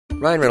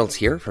Ryan Reynolds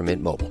here from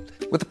Mint Mobile.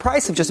 With the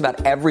price of just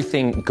about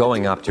everything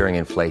going up during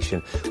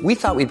inflation, we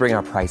thought we'd bring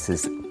our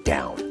prices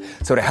down.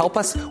 So to help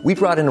us, we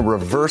brought in a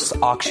reverse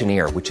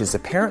auctioneer, which is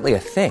apparently a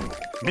thing.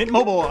 Mint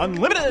Mobile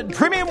Unlimited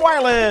Premium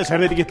Wireless. How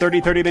to get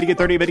 30, 30, bit to get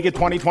 30, bit to get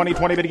 20, 20,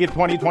 20, bit to get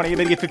 20, 20,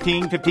 bit to get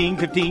 15, 15,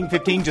 15,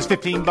 15, just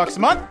 $15 a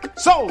month?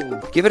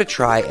 Sold! Give it a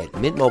try at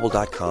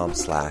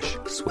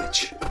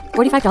mintmobile.com/switch.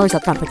 $45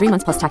 up front for 3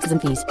 months plus taxes and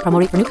fees. Promo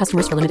rate for new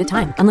customers for limited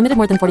time. Unlimited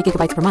more than 40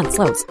 gigabytes per month.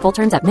 Slows full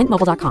terms at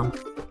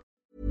mintmobile.com.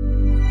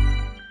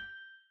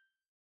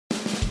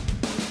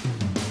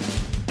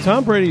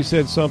 Tom Brady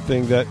said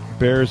something that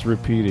bears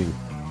repeating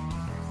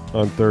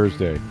on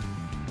Thursday.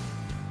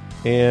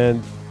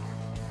 And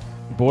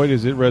boy,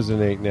 does it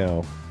resonate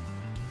now.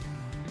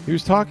 He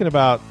was talking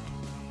about,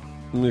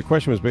 the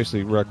question was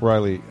basically, Rick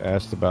Riley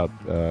asked about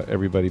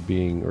everybody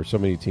being, or so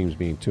many teams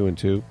being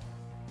 2-2.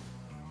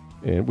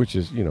 And which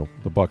is, the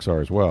Bucs are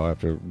as well.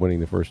 After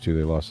winning the first two,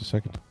 they lost the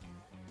second.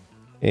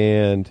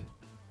 And,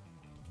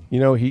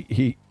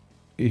 he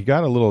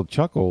got a little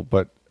chuckle,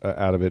 but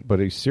out of it,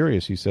 but he's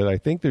serious. He said, I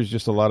think there's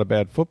just a lot of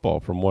bad football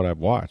from what I've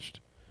watched.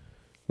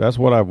 That's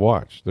what I've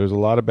watched. There's a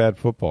lot of bad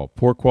football.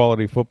 Poor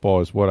quality football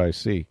is what I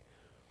see.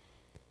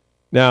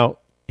 Now,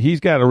 he's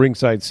got a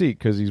ringside seat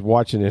because he's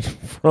watching it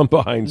from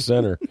behind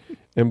center.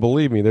 And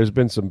believe me, there's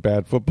been some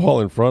bad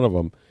football in front of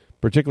him,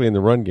 particularly in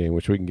the run game,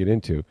 which we can get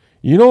into.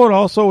 You know what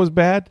also was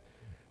bad?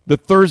 The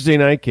Thursday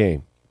night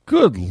game.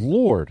 Good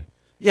Lord.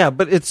 Yeah,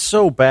 but it's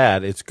so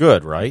bad, it's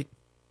good, right?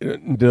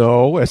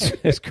 No, as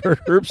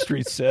Kurt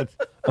Herbstreit said,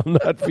 I'm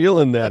not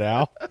feeling that,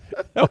 Al.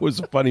 That was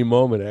a funny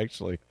moment,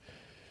 actually.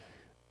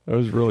 That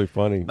was really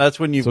funny. That's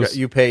when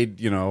you paid,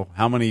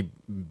 how many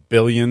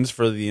billions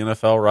for the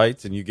NFL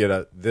rights, and you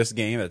get this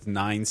game that's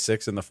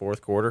 9-6 in the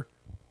fourth quarter?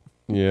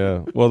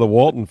 Yeah. Well, the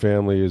Walton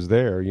family is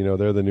there.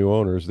 They're the new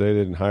owners. They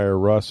didn't hire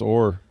Russ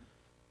or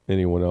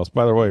anyone else.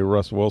 By the way,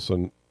 Russ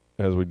Wilson,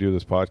 as we do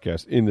this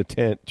podcast, in the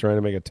tent trying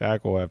to make a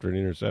tackle after an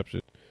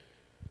interception.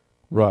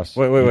 Russ.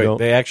 Wait.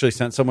 They actually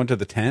sent someone to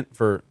the tent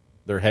for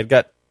their head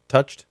got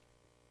touched?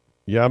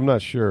 Yeah, I'm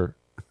not sure.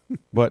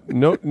 But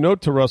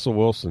note to Russell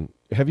Wilson.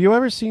 Have you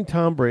ever seen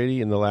Tom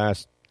Brady in the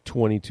last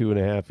 22 and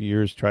a half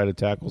years try to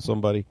tackle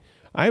somebody?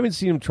 I haven't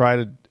seen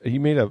him he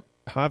made a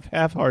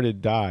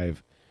half-hearted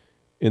dive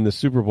in the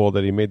Super Bowl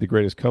that he made the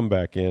greatest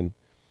comeback in,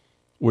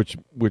 which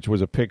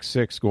was a pick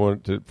six for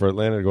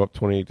Atlanta to go up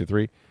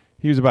 28-3.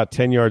 He was about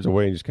 10 yards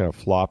away and just kind of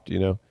flopped,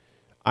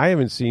 I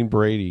haven't seen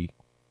Brady,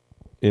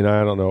 and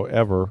I don't know,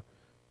 ever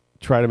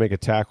try to make a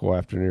tackle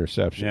after an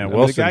interception. Yeah,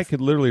 the guy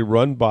could literally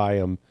run by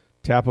him,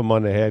 tap him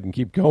on the head, and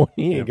keep going.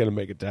 He ain't going to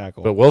make a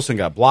tackle. But Wilson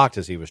got blocked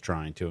as he was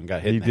trying to and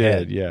got hit in the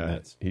head.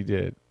 He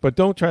did. But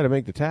don't try to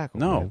make the tackle.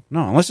 No,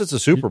 unless it's a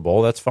Super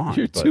Bowl, that's fine.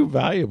 You're too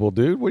valuable,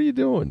 dude. What are you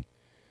doing?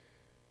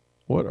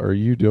 What are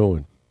you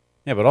doing?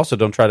 Yeah, but also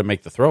don't try to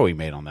make the throw he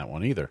made on that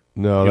one either.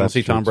 No, you don't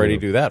see Tom Brady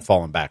do that,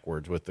 falling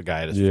backwards with the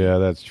guy at his feet. Yeah,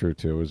 that's true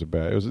too.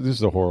 This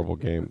is a horrible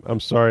game. I'm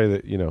sorry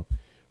that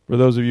for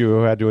those of you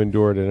who had to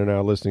endure it and are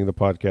now listening to the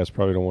podcast,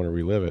 probably don't want to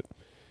relive it.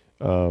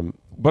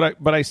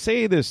 But I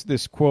say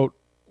this quote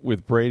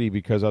with Brady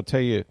because I'll tell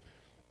you,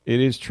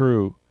 it is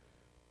true.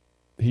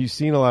 He's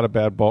seen a lot of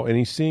bad ball, and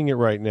he's seeing it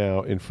right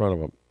now in front of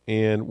him.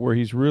 And where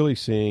he's really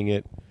seeing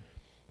it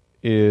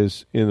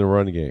is in the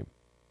run game.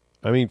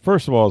 I mean,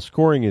 first of all,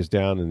 scoring is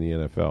down in the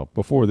NFL.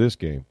 Before this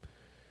game,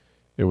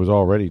 it was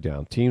already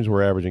down. Teams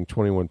were averaging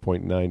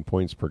 21.9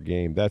 points per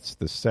game. That's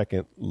the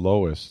second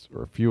lowest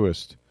or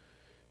fewest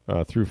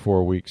through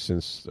 4 weeks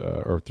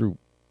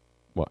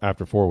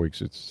after 4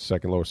 weeks, it's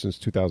second lowest since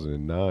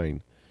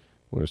 2009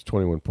 when it was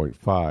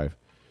 21.5.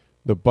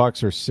 The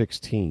Bucs are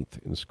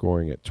 16th in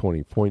scoring at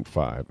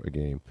 20.5 a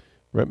game.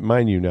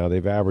 Mind you, now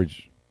they've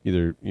averaged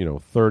either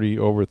 30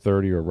 over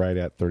 30 or right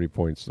at 30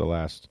 points the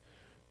last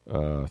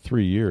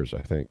 3 years,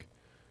 I think,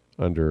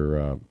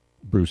 under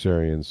Bruce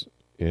Arians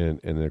and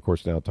then of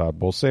course now Todd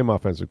Bowles, same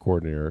offensive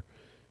coordinator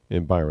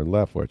in Byron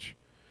Leftwich.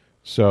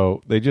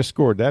 So they just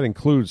scored. That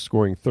includes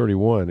scoring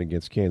 31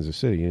 against Kansas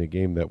City in a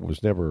game that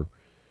was never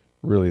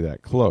really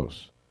that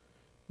close.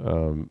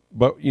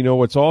 But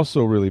what's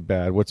also really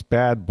bad, what's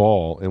bad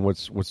ball, and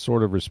what's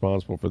sort of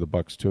responsible for the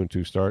Bucs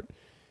 2-2 start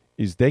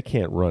is they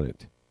can't run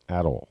it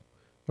at all.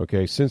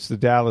 Okay, since the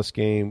Dallas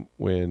game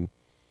when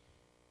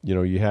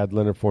you had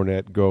Leonard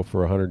Fournette go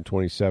for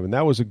 127,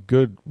 that was a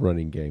good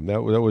running game.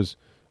 That was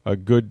a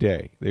good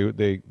day.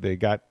 They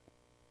got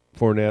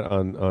Fournette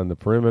on the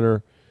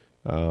perimeter.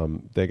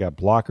 They got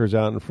blockers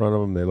out in front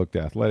of them. They looked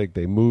athletic.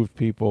 They moved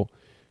people.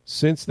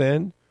 Since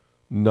then,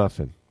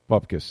 nothing.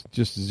 Bupkis,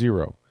 just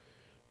zero.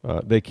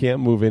 They can't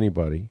move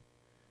anybody.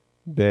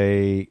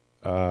 They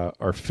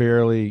are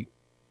fairly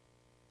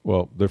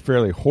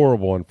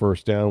horrible on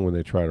first down when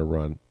they try to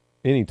run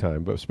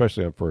anytime, but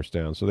especially on first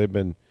down. So they've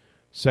been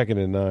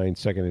 2nd and 9,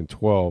 2nd and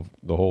 12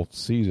 the whole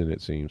season,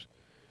 it seems.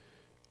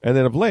 And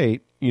then of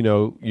late,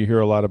 you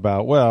hear a lot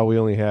about, well, we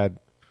only had,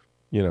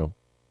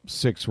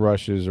 6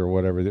 rushes or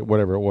whatever it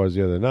was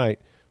the other night.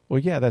 Well,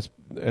 yeah, that's,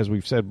 as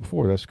we've said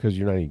before, that's because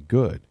you're not any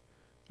good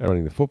at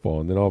running the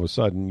football. And then all of a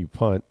sudden you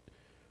punt,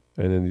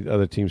 and then the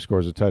other team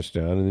scores a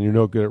touchdown, and then you're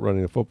no good at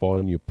running the football,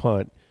 and you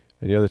punt,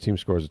 and the other team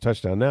scores a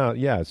touchdown. Now,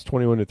 yeah, it's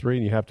 21-3,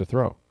 and you have to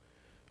throw.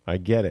 I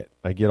get it.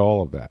 I get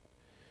all of that.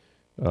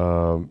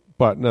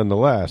 But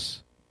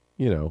nonetheless,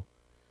 the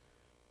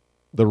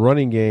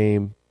running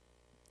game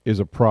is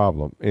a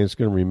problem, and it's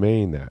going to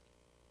remain that.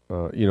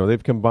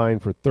 They've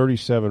combined for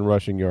 37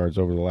 rushing yards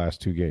over the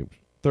last 2 games.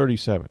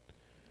 37.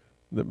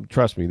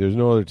 Trust me, there's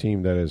no other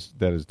team that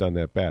has done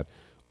that bad.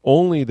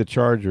 Only the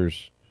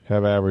Chargers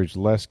have averaged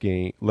less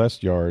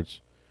yards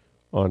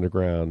on the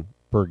ground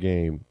per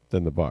game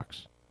than the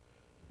Bucs.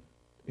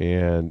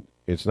 And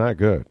it's not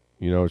good.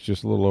 It's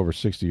just a little over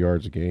 60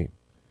 yards a game.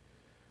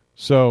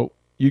 So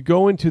you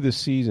go into the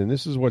season,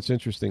 this is what's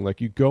interesting, like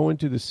you go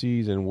into the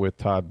season with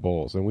Todd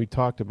Bowles, and we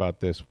talked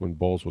about this when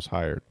Bowles was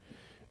hired.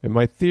 And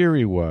my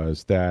theory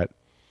was that,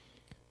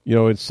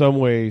 in some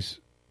ways,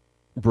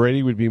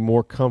 Brady would be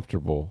more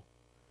comfortable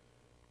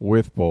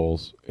with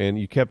Bowles. And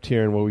you kept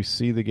hearing, well, we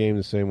see the game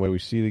the same way,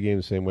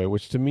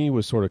 which to me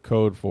was sort of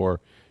code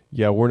for,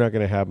 yeah, we're not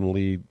going to have him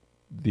lead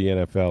the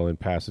NFL in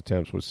pass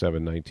attempts with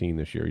 719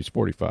 this year. He's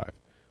 45.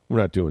 We're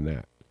not doing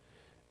that.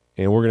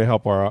 And we're going to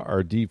help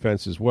our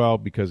defense as well,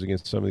 because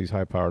against some of these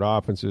high-powered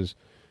offenses,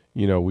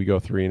 we go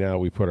 3 and out,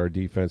 we put our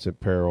defense at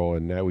peril,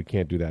 and now we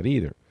can't do that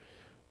either.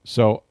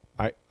 So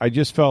I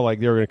just felt like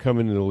they were going to come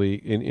into the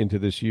league into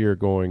this year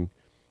going,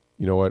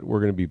 you know what, we're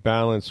going to be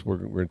balanced. We're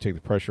going to take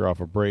the pressure off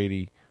of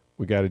Brady.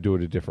 We got to do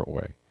it a different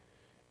way.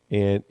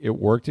 And it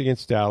worked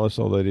against Dallas,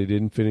 although they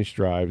didn't finish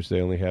drives. They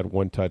only had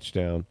 1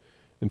 touchdown.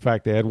 In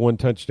fact, they had 1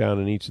 touchdown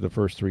in each of the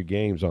first 3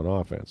 games on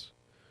offense,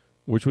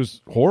 which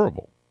was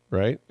horrible,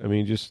 right? I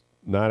mean, just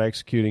not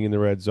executing in the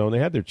red zone. They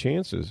had their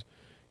chances,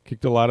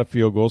 kicked a lot of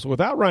field goals.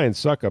 Without Ryan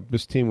Suckup,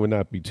 this team would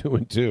not be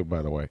 2-2,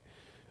 by the way.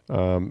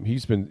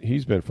 He's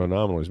been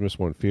phenomenal. He's missed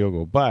 1 field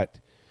goal. But,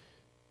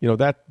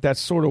 that's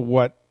sort of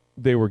what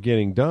they were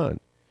getting done.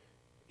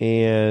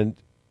 And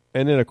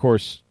then, of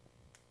course,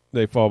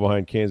 they fall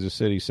behind Kansas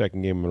City,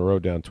 second game in a row,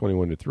 down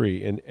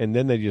 21-3. And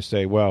then they just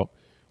say, well,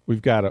 we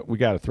got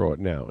to throw it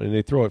now. And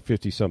they throw it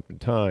 50-something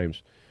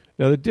times.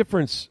 Now, the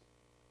difference,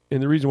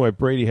 and the reason why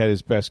Brady had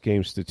his best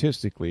game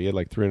statistically, he had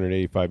like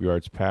 385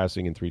 yards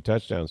passing and 3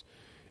 touchdowns,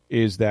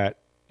 is that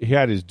he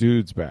had his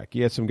dudes back.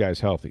 He had some guys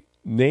healthy,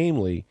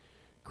 namely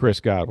Chris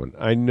Godwin.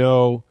 I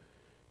know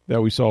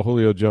that we saw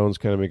Julio Jones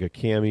kind of make a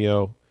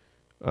cameo,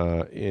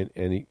 and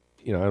he,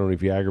 I don't know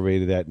if he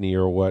aggravated that knee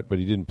or what, but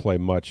he didn't play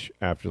much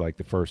after like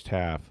the first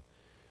half.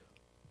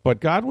 But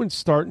Godwin's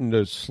starting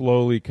to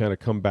slowly kind of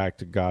come back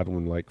to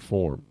Godwin-like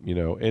form,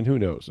 and who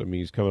knows? I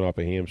mean, he's coming off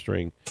a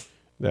hamstring.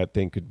 That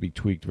thing could be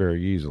tweaked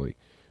very easily.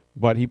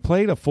 But he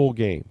played a full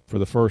game for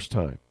the first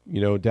time.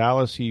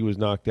 Dallas, he was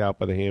knocked out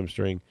by the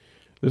hamstring.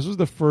 This was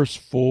the first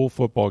full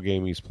football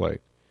game he's played.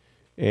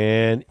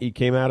 And he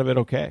came out of it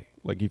okay.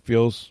 Like he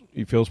feels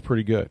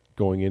pretty good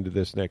going into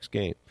this next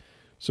game.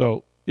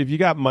 So if you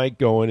got Mike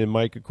going, and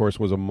Mike, of course,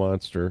 was a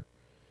monster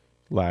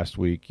last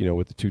week,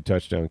 with the 2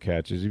 touchdown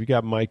catches. If you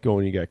got Mike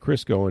going, you got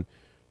Chris going,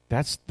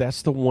 that's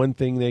the one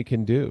thing they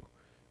can do.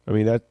 I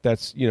mean,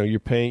 that's you're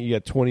paying, you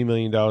got $20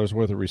 million worth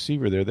of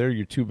receiver there. They're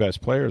your 2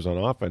 best players on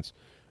offense.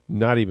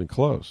 Not even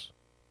close.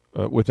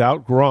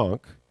 Without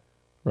Gronk,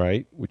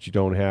 right, which you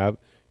don't have,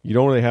 you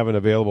don't really have an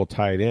available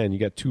tight end. You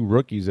got 2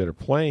 rookies that are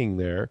playing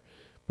there,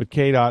 but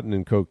Cade Otton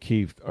and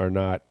O'Keefe are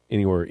not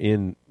anywhere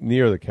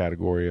near the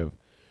category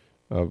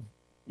of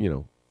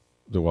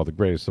the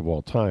greatest of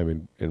all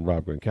time in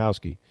Rob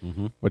Gronkowski.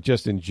 Mm-hmm. But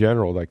just in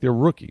general, like they're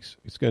rookies.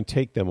 It's going to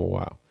take them a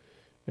while.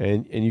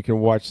 And you can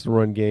watch the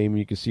run game.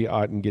 You can see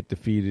Otton get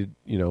defeated,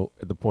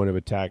 at the point of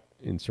attack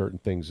in certain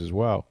things as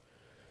well.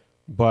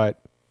 But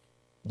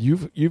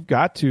you've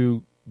got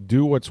to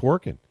do what's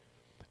working.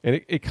 And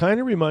it kind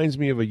of reminds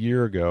me of a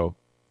year ago,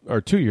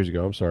 or 2 years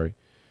ago, I'm sorry,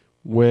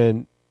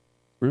 when,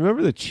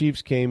 remember the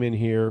Chiefs came in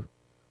here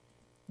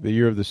the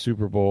year of the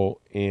Super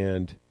Bowl,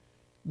 and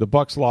the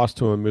Bucs lost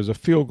to them. It was a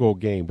field goal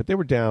game, but they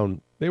were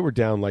down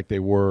like they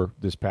were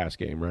this past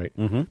game, right?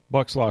 Mm-hmm.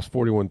 Bucs lost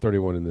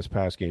 41-31 in this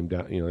past game.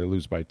 Down, they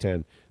lose by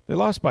 10. They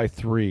lost by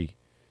 3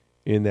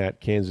 in that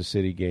Kansas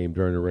City game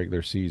during the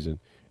regular season.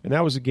 And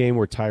that was a game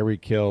where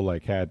Tyreek Hill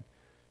had,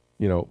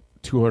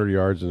 200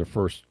 yards in the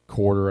first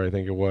quarter, I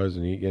think it was,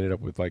 and he ended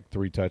up with like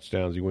 3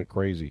 touchdowns. He went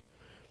crazy.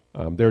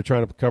 They were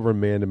trying to cover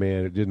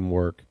man-to-man. It didn't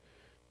work.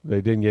 They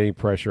didn't get any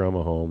pressure on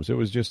Mahomes. It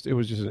was just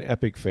an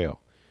epic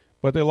fail.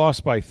 But they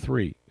lost by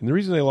 3. And the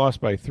reason they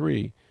lost by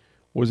 3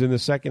 was in the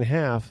second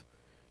half,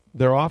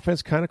 their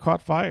offense kind of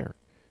caught fire.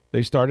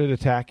 They started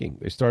attacking.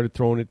 They started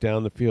throwing it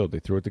down the field. They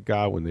threw it to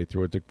Godwin. They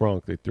threw it to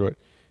Gronk. They threw it.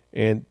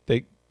 And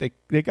they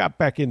got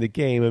back in the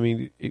game. I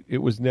mean,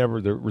 it was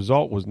never, the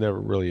result was never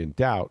really in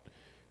doubt.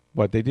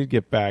 But they did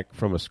get back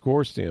from a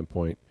score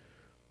standpoint.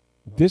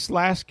 This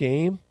last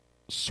game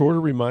sort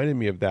of reminded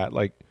me of that.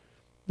 Like,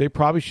 they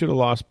probably should have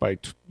lost by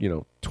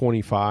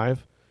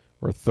 25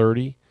 or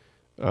 30.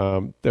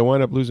 They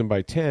wound up losing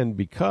by 10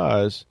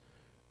 because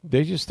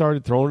they just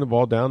started throwing the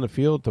ball down the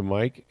field to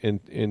Mike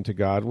and to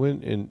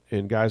Godwin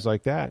and guys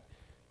like that.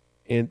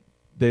 And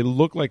they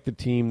look like the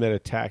team that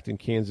attacked in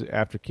Kansas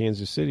after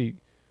Kansas City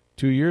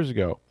 2 years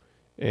ago.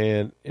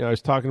 And I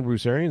was talking to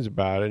Bruce Arians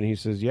about it, and he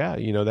says, yeah,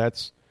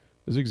 that's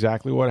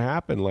exactly what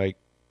happened. Like,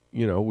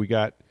 we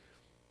got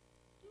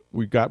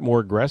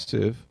more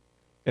aggressive.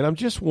 And I'm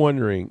just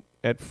wondering,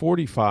 at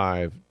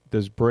 45,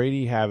 does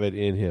Brady have it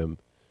in him,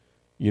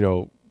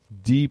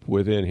 deep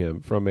within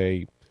him from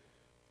a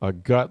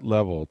gut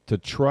level to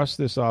trust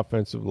this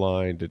offensive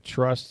line, to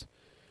trust,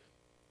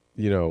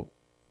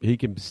 he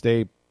can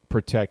stay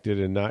protected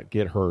and not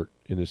get hurt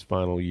in his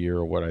final year,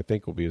 or what I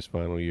think will be his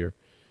final year,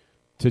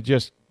 to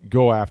just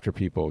go after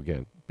people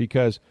again?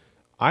 Because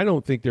I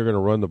don't think they're going to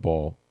run the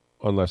ball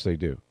unless they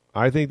do.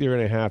 I think they're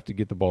going to have to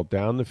get the ball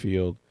down the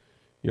field.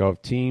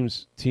 If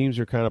teams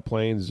are kind of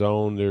playing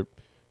zone, they're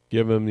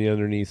giving them the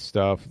underneath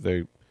stuff.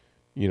 They're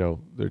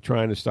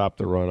trying to stop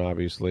the run,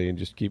 obviously, and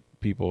just keep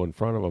people in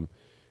front of them.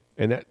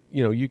 And that,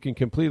 you can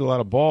complete a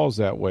lot of balls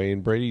that way,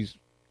 and Brady's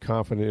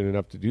confident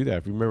enough to do that.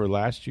 If you remember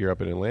last year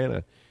up in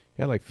Atlanta,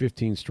 he had like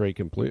 15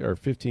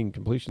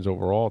 completions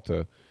overall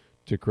to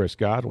Chris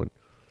Godwin.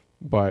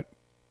 But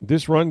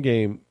this run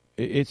game,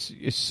 it's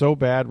so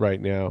bad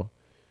right now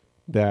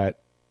that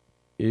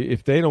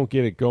if they don't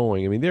get it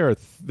going, I mean, they are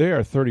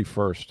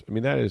 31st. I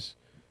mean, it's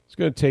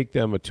going to take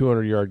them a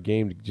 200-yard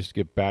game to just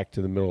get back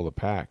to the middle of the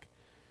pack.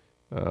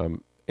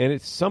 And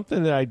it's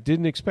something that I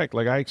didn't expect.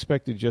 Like, I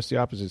expected just the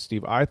opposite,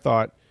 Steve. I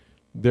thought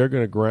they're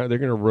going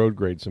to road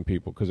grade some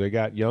people because they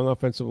got young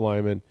offensive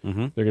linemen.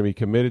 Mm-hmm. They're going to be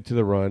committed to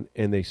the run,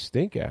 and they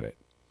stink at it.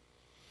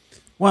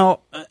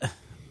 Well,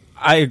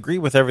 I agree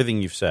with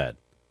everything you've said.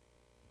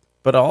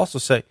 But I'll also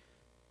say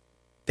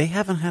they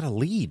haven't had a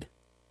lead.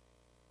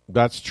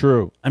 That's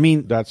true. I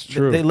mean, that's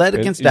true. They led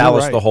against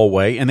Dallas the whole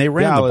way, and they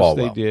ran the ball well.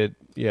 They did,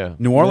 yeah.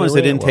 New Orleans,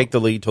 they didn't take the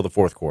lead till the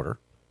fourth quarter.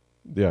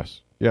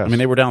 Yes. I mean,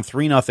 they were down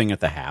 3-0 at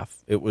the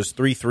half. It was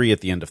 3-3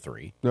 at the end of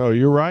 3. No,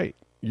 you're right.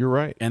 You're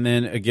right. And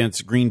then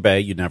against Green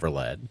Bay, you never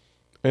led.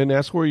 And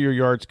that's where your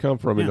yards come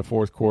from in the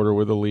fourth quarter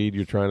with a lead.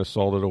 You're trying to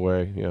salt it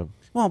away. Yeah.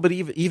 Well, but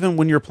even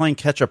when you're playing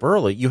catch-up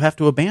early, you have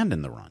to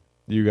abandon the run.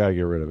 You got to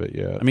get rid of it,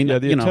 yeah. I mean,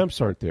 the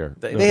attempts aren't there.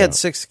 They had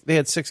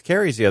six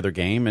carries the other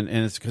game, and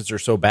it's because they're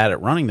so bad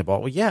at running the ball.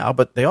 Well, yeah,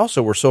 but they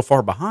also were so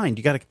far behind.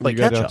 You got to play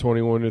catch up. You got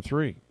down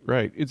 21-3,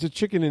 right? It's a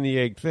chicken and the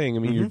egg thing. I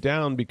mean, you're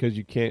down because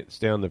you can't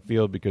stay on the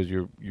field because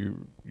you're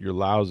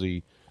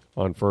lousy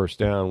on first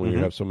down when you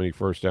have so many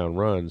first down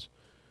runs.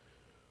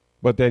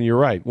 But then you're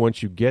right.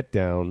 Once you get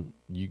down,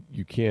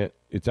 you can't.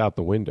 It's out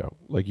the window.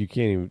 Like you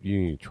can't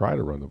even try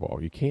to run the ball.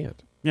 You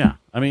can't. Yeah,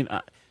 I mean.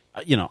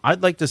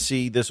 I'd like to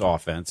see this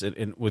offense,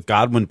 and with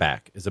Godwin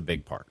back is a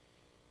big part.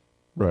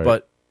 Right.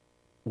 But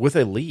with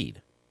a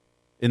lead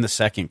in the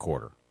second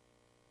quarter,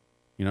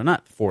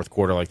 not the fourth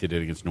quarter like they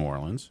did against New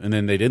Orleans, and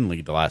then they didn't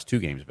lead the last two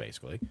games,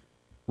 basically.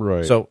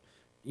 Right. So,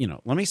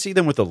 let me see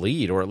them with a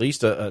lead, or at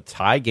least a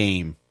tie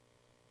game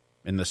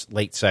in the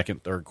late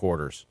second, third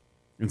quarters,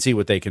 and see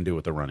what they can do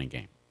with the running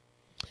game.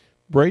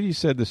 Brady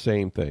said the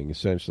same thing,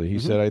 essentially. He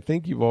said, I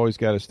think you've always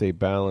got to stay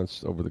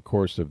balanced over the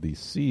course of the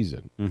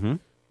season. Mm-hmm.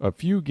 A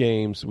few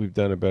games we've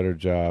done a better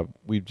job.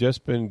 We've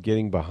just been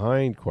getting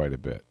behind quite a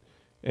bit.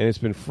 And it's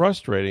been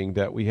frustrating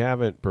that we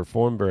haven't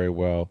performed very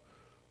well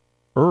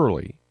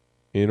early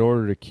in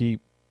order to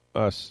keep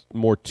us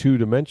more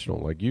two-dimensional,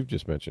 like you've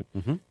just mentioned.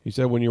 Mm-hmm. He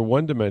said when you're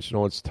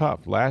one-dimensional, it's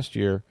tough. Last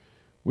year,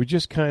 we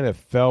just kind of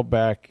fell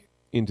back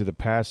into the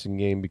passing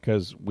game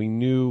because we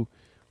knew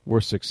we're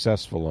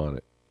successful on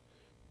it.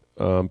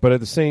 But at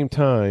the same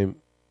time,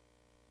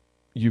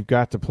 you've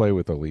got to play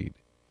with a lead.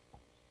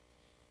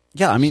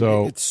 Yeah, I mean,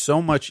 it's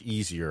so much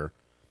easier,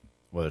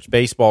 whether it's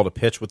baseball to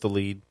pitch with the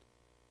lead,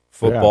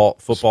 football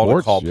Sports,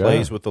 to call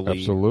plays with the lead.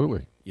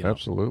 Absolutely,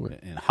 absolutely.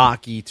 And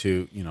hockey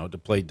to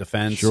play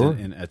defense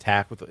and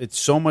attack with. It's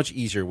so much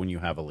easier when you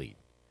have a lead,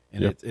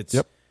 and it's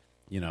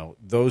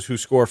those who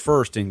score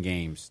first in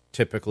games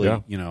typically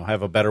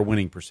have a better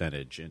winning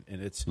percentage, and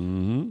it's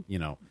playing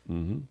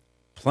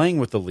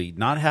with the lead,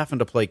 not having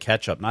to play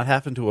catch up, not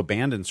having to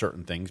abandon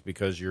certain things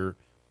because you're.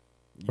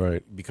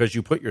 Right, because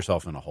you put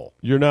yourself in a hole.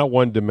 You're not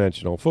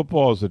one-dimensional.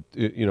 Football is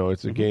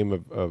it's a game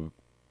of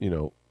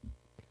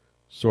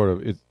sort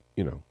of it's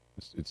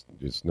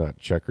not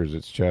checkers,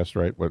 it's chess,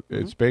 right? But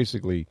it's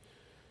basically,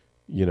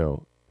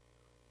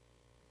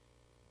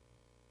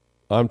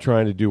 I'm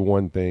trying to do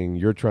one thing,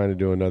 you're trying to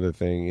do another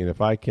thing, and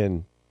if I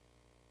can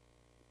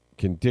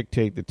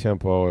dictate the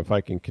tempo, if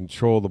I can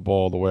control the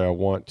ball the way I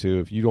want to,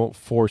 if you don't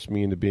force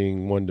me into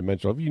being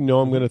one-dimensional, if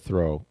I'm going to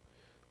throw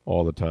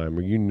all the time,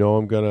 or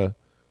I'm going to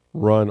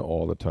run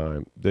all the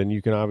time, then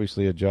you can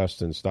obviously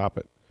adjust and stop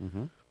it.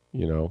 And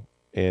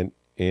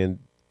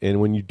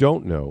when you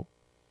don't know,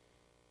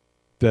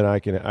 then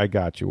I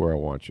got you where I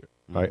want you.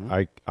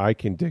 I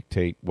can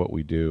dictate what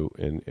we do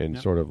and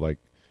sort of like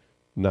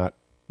not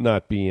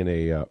be in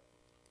a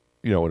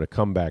in a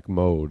comeback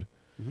mode.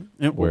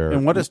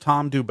 And what does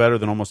Tom do better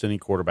than almost any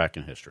quarterback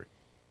in history?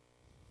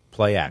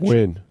 Play action.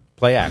 Win.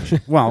 Play action.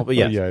 Well, but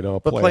yes. Yeah, I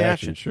know. But play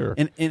action, sure.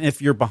 And if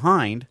you're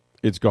behind,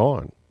 it's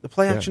gone. The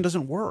play action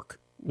doesn't work.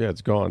 Yeah,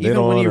 it's gone.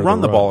 Even when you run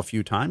the ball a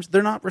few times,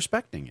 they're not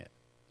respecting it.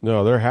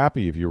 No, they're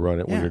happy if you run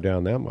it when you're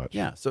down that much.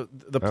 Yeah, so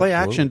the play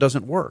action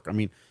doesn't work. I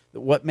mean,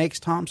 what makes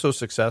Tom so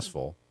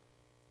successful,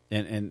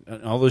 and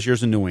all those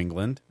years in New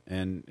England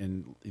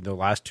and the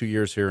last 2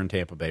 years here in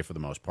Tampa Bay for the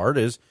most part,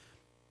 is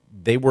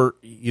they were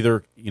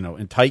either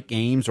in tight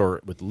games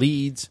or with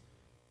leads.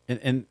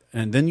 And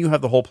then you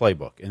have the whole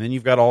playbook, and then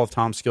you've got all of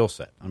Tom's skill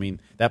set. I mean,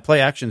 that play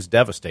action is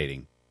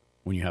devastating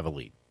when you have a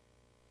lead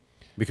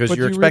because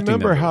you're expecting.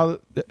 But remember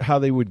how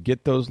they would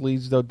get those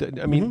leads, though?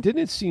 I mean,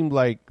 didn't it seem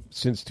like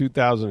since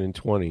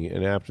 2020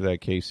 and after that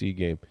KC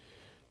game,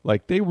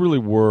 like they really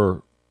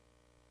were?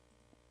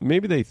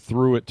 Maybe they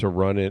threw it to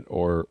run it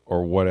or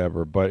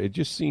whatever, but it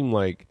just seemed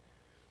like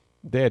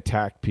they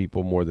attacked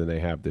people more than they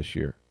have this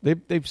year.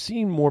 They've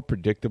seemed more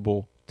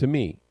predictable to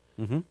me.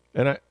 Mm-hmm.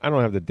 And I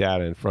don't have the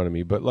data in front of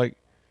me, but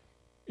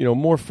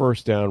more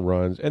first down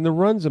runs. And the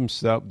runs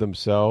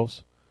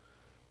themselves,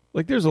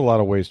 like there's a lot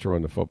of ways to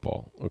run the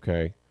football,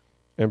 okay?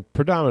 And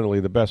predominantly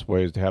the best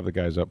way is to have the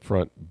guys up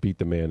front beat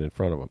the man in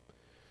front of them.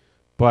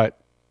 But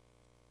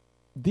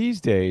these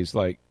days,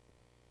 like,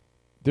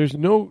 there's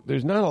not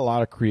a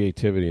lot of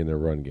creativity in their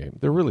run game.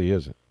 There really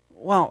isn't.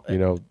 Well,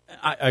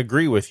 I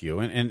agree with you.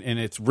 And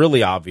it's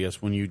really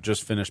obvious when you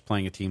just finished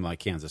playing a team like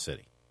Kansas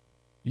City.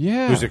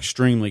 Yeah. Who's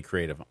extremely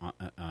creative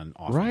on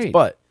offense. Right.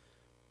 But,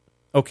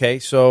 okay,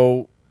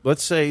 so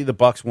let's say the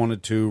Bucs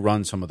wanted to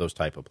run some of those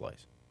type of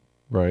plays.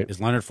 Right.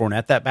 Is Leonard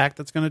Fournette that back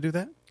that's going to do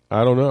that?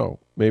 I don't know.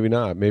 Maybe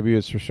not. Maybe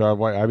it's Rachaad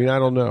White. I mean, I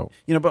don't know.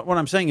 But what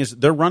I'm saying is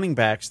their running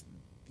backs,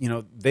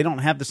 they don't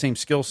have the same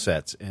skill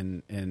sets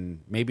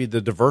and maybe the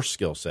diverse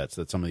skill sets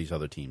that some of these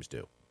other teams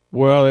do.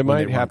 Well, they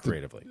might have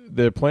creatively.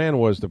 The plan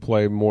was to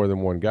play more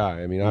than one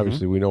guy. I mean,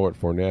 obviously, we know what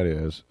Fournette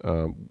is.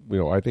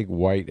 I think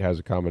White has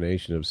a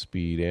combination of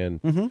speed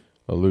and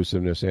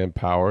elusiveness and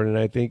power, and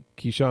I think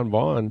Keyshawn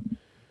Vaughn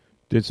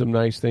did some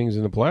nice things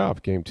in the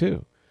playoff game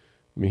too.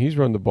 I mean, he's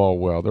run the ball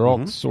well. They're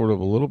all sort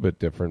of a little bit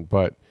different,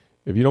 but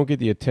if you don't get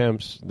the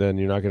attempts, then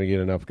you're not going to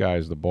get enough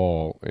guys the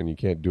ball, and you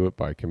can't do it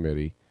by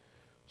committee.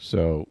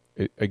 So,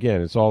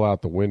 it's all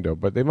out the window.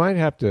 But they might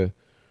have to.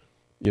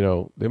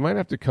 They might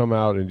have to come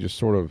out and just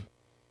sort of,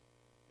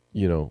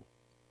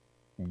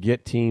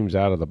 get teams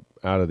out of the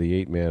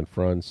 8-man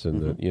fronts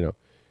and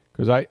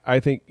because I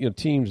think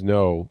teams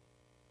know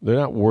they're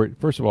not worried.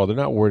 First of all, they're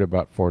not worried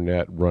about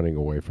Fournette running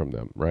away from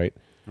them, right?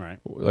 Right.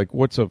 Like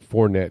what's a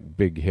Fournette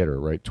big hitter,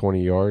 right?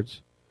 20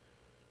 yards.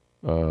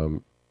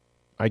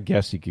 I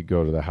guess he could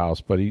go to the house,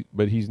 but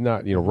he's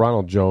not.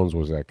 Ronald Jones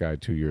was that guy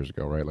 2 years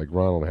ago, right? Like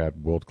Ronald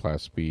had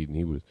world-class speed,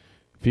 and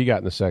if he got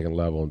in the second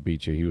level and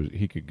beat you,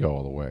 he could go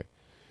all the way.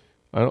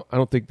 I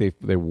don't think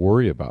they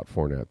worry about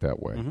Fournette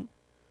that way,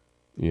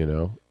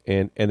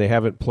 and they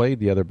haven't played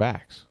the other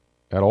backs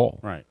at all.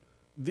 Right.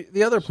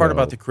 The other part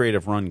about the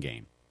creative run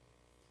game,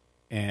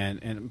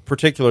 and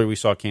particularly we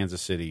saw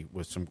Kansas City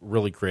with some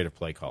really creative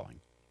play calling.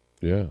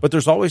 Yeah. But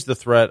there's always the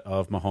threat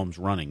of Mahomes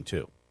running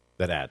too.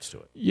 That adds to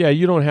it. Yeah,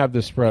 you don't have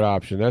the spread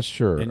option. That's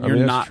sure.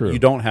 And that's true. You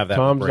don't have that.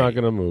 Tom's not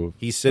going to move.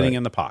 He's sitting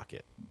in the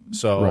pocket.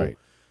 So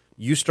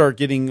you start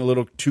getting a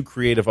little too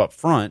creative up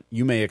front,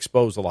 you may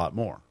expose a lot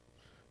more.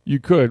 You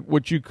could.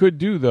 What you could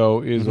do,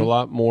 though, is a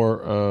lot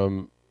more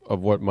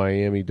of what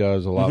Miami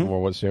does, a lot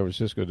more what San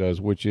Francisco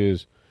does, which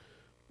is,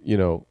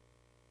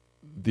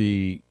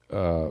 the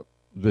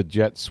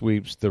jet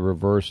sweeps, the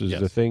reverses,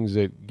 the things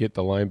that get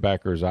the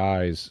linebackers'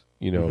 eyes,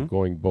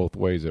 going both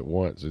ways at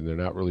once, and they're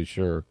not really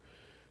sure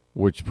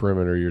which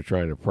perimeter you're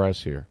trying to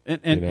press here.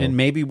 And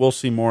maybe we'll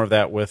see more of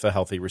that with a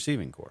healthy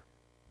receiving core.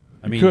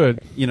 I mean,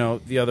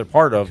 the other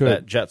part of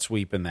that jet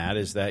sweep in that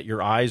is that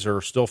your eyes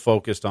are still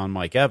focused on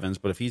Mike Evans,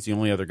 but if he's the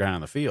only other guy on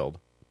the field.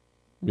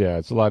 Yeah,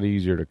 it's a lot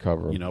easier to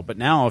cover him. But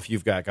now if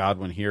you've got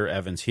Godwin here,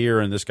 Evans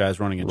here, and this guy's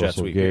running a jet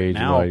sweep Gage,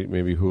 here, now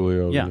maybe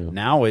Julio. Yeah,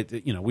 now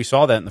we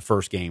saw that in the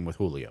first game with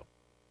Julio.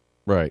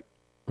 Right.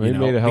 He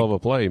made a hell of a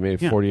play. He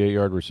made a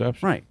 48-yard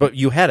reception. Right, but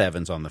you had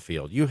Evans on the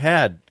field. You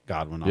had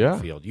Godwin on the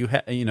field. You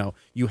had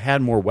you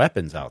had more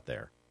weapons out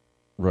there.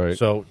 Right.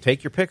 So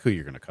take your pick who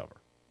you're going to cover.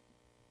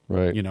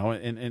 Right.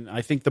 And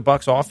I think the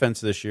Bucs offense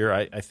this year,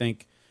 I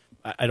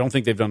don't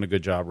think they've done a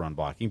good job run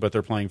blocking, but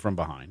they're playing from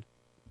behind.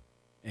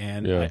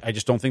 And I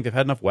just don't think they've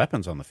had enough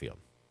weapons on the field.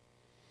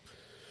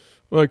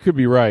 Well, it could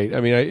be right. I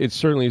mean, it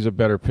certainly is a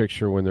better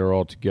picture when they're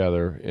all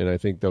together, and I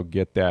think they'll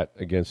get that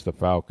against the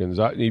Falcons.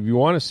 If you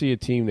want to see a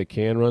team that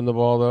can run the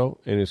ball, though,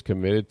 and is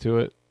committed to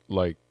it,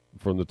 like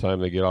from the time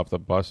they get off the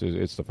buses,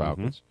 it's the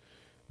Falcons.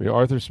 I mean,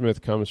 Arthur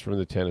Smith comes from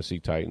the Tennessee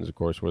Titans, of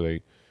course,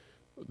 where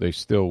they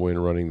still win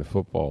running the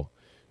football.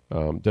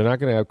 They're not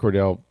going to have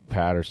Cordell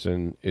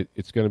Patterson.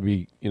 It's going to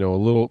be a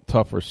little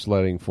tougher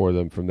sledding for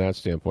them from that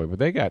standpoint, but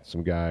they got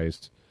some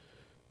guys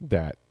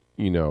that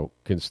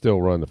can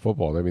still run the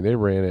football. I mean, they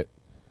ran it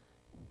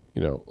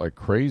like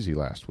crazy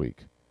last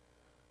week.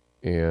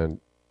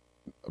 And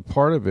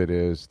part of it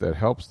is that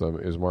helps them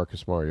is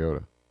Marcus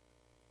Mariota.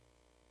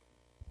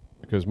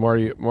 Because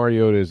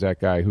Mariota is that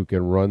guy who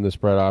can run the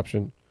spread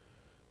option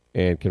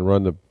and can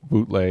run the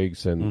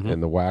bootlegs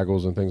and the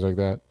waggles and things like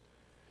that.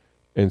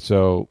 And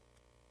so,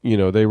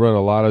 they run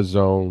a lot of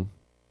zone.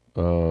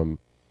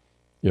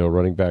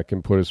 Running back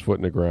can put his foot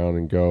in the ground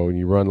and go. And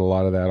you run a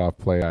lot of that off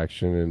play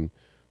action and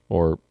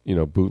or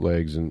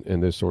bootlegs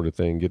and this sort of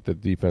thing, get the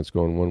defense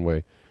going one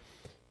way.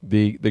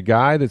 The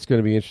guy that's going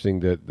to be interesting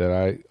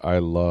that I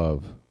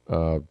love,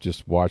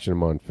 just watching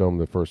him on film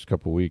the first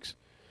couple weeks,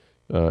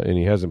 and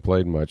he hasn't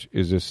played much,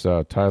 is this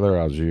Tyler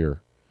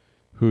Algier,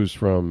 who's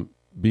from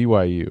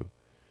BYU.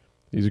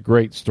 He's a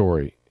great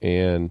story,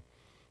 and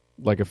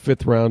like a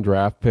 5th-round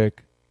draft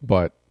pick,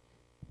 but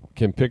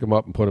can pick him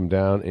up and put him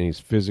down, and he's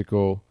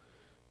physical,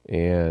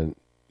 and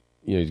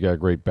he's got a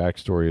great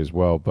backstory as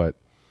well.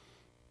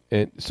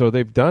 And so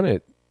they've done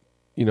it.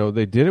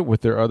 They did it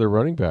with their other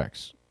running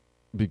backs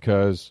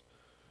because,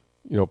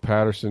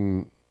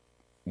 Patterson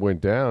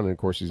went down, and of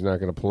course he's not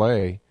going to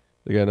play.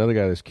 They got another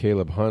guy, this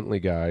Caleb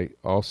Huntley guy,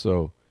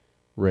 also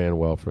ran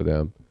well for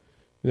them.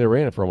 And they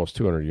ran it for almost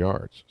 200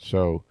 yards.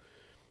 So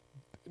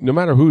no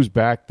matter who's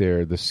back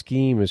there, the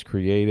scheme is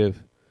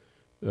creative.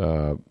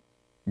 I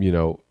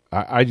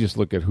just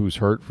look at who's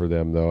hurt for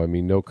them, though. I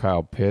mean, no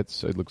Kyle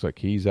Pitts. It looks like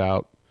he's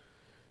out.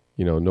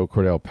 No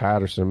Cordell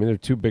Patterson. I mean, their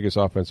 2 biggest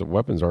offensive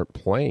weapons aren't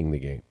playing the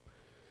game.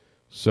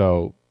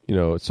 So,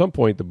 at some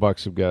point the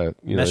Bucs have got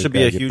to, that should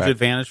be a huge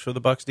advantage for the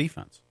Bucs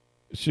defense.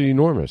 It's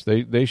enormous.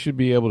 They should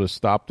be able to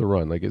stop the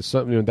run. Like, it's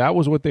something that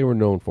was what they were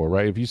known for,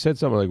 right? If you said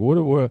something like,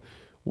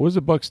 what is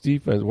the Bucs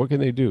defense? What can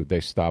they do?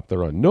 They stop the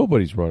run.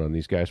 Nobody's run on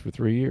these guys for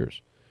 3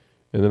 years.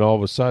 And then all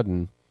of a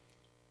sudden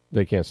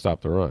they can't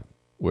stop the run,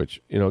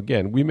 which,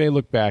 again, we may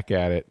look back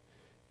at it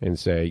and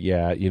say,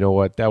 yeah, you know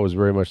what? That was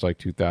very much like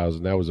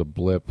 2000. That was a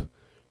blip.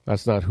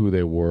 That's not who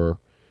they were.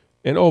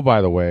 And, oh,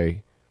 by the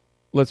way,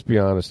 let's be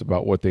honest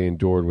about what they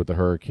endured with the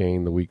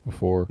hurricane the week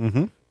before.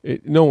 Mm-hmm.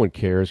 No one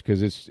cares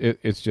because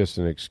it's just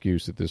an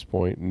excuse at this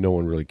point. No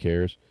one really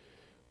cares.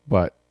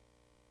 But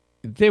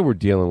they were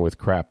dealing with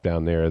crap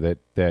down there that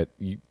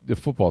the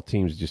football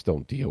teams just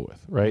don't deal with,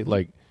 right?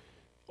 Like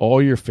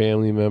all your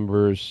family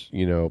members,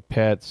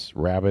 pets,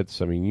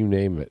 rabbits, I mean, you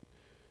name it.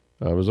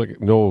 It was like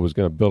Noah was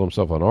going to build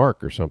himself an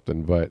ark or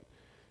something, but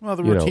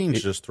the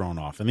routine's just thrown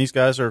off, and these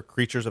guys are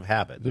creatures of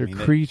habit. They're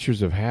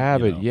creatures of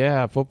habit.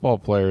 Yeah, football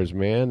players,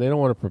 man, they don't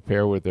want to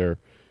prepare with their,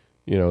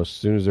 as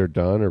soon as they're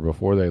done or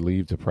before they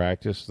leave to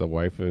practice. The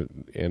wife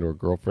and or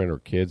girlfriend or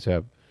kids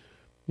have,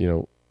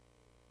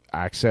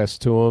 access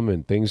to them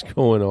and things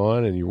going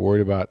on, and you're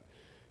worried about,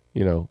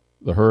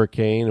 the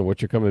hurricane and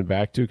what you're coming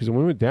back to. Because when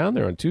we went down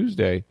there on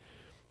Tuesday,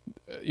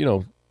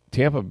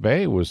 Tampa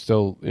Bay was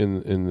still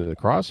in the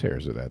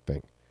crosshairs of that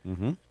thing.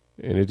 Mm-hmm.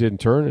 And it didn't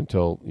turn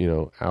until,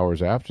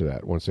 hours after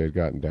that, once they had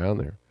gotten down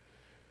there.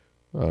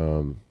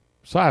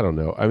 So I don't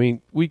know. I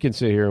mean, we can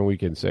sit here and we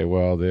can say,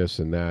 well, this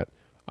and that.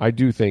 I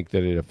do think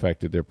that it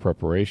affected their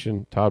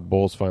preparation. Todd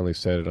Bowles finally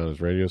said it on his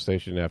radio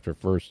station after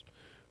first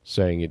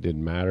saying it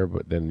didn't matter,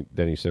 but then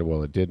he said,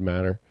 well, it did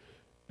matter.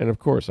 And of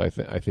course, I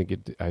think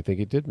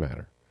it did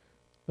matter.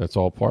 That's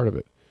all part of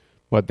it.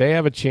 But they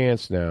have a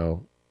chance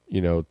now,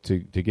 to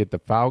get the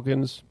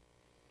Falcons,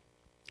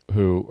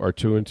 who are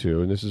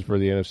 2-2, and this is for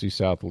the NFC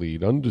South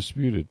lead,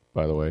 undisputed,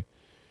 by the way.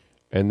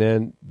 And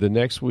then the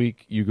next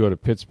week you go to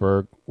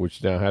Pittsburgh,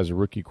 which now has a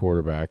rookie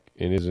quarterback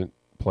and isn't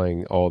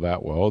playing all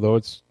that well, although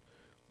it's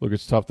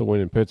tough to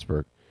win in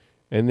Pittsburgh.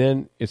 And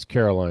then it's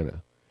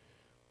Carolina.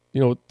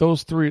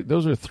 Those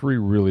are 3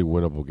 really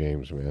winnable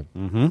games, man.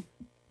 Mm-hmm.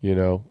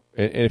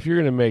 And if you're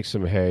going to make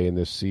some hay in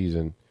this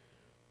season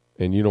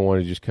and you don't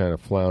want to just kind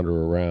of flounder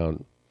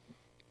around,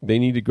 they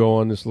need to go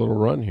on this little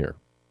run here,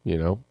 They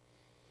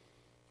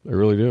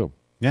really do.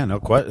 Yeah,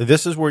 no question.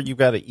 This is where you've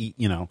got to eat,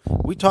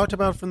 we talked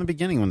about it from the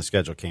beginning when the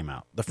schedule came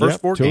out. The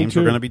first 4 games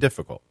are going to be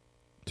difficult.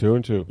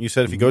 2-2. You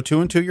said if you go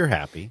 2-2, you're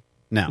happy.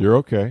 Now, you're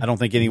okay. I don't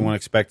think anyone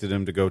expected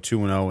him to go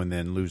 2-0 and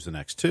then lose the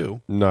next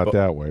 2. Not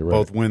that way, right?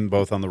 Both win,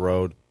 both on the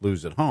road,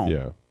 lose at home.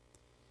 Yeah.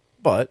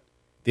 But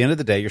at the end of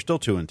the day, you're still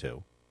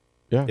 2-2.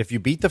 Yeah. If you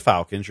beat the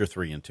Falcons, you're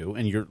 3-2,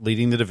 and you're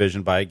leading the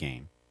division by a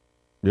game.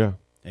 Yeah.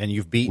 And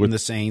you've beaten the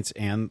Saints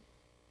and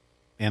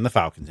the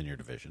Falcons in your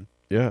division.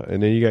 Yeah,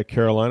 and then you got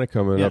Carolina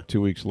coming up 2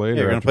 weeks later.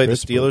 Yeah, you're going to play the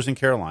Steelers and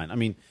Carolina. I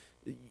mean,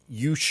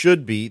 you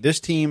should be. This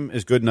team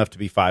is good enough to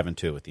be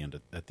 5-2 at the end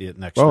at the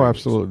next. Oh,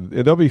 absolutely.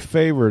 Weeks. They'll be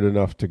favored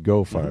enough to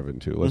go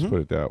 5-2. Let's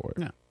put it that way.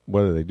 Yeah.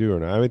 Whether they do or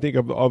not, I think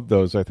of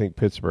those, I think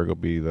Pittsburgh will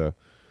be the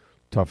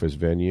toughest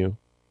venue.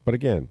 But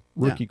again,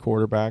 rookie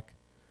quarterback,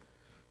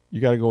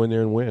 you got to go in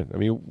there and win. I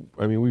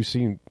mean, we've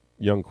seen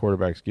young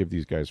quarterbacks give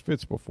these guys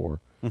fits before,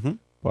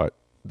 but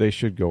they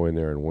should go in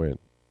there and win.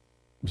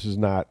 This is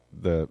not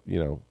the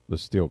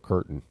steel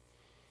curtain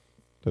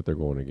that they're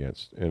going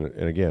against. And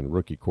again,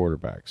 rookie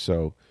quarterback.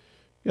 So,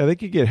 yeah, they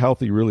could get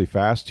healthy really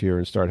fast here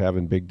and start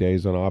having big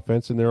days on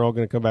offense, and they're all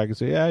going to come back and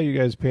say, yeah, you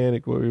guys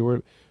panicked.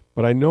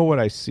 But I know what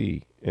I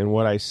see, and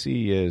what I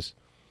see is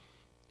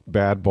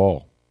bad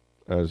ball,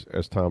 as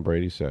Tom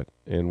Brady said.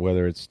 And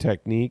whether it's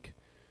technique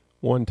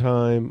one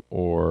time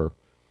or,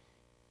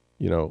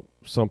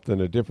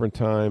 something a different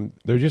time,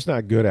 they're just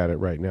not good at it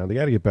right now. They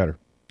got to get better.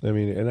 I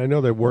mean, and I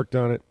know they've worked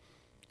on it.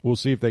 We'll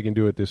see if they can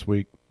do it this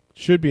week.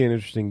 Should be an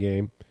interesting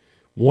game.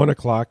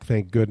 1:00,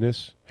 thank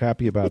goodness.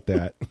 Happy about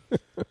that.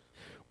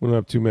 We don't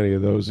have too many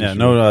of those. Yeah,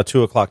 no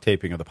 2:00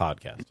 taping of the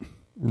podcast.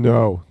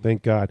 No,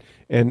 thank God.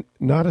 And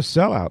not a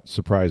sellout,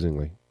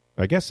 surprisingly.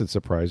 I guess it's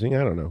surprising.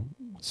 I don't know.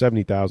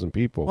 70,000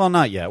 people. Well,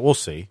 not yet. We'll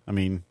see. I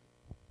mean,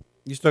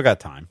 you still got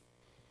time.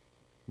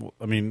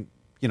 I mean,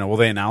 will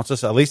they announce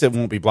this? At least it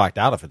won't be blacked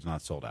out if it's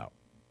not sold out.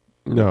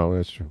 No,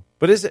 that's true.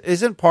 But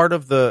isn't part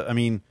of the, I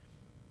mean,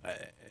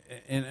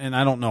 and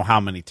I don't know how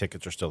many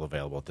tickets are still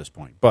available at this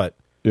point, but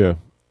yeah,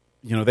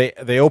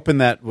 they open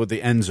that with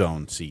the end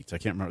zone seats. I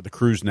can't remember, the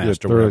cruise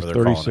nest or whatever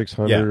they're calling it.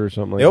 3,600 or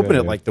something like that. They opened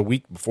it like the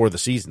week before the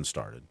season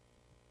started.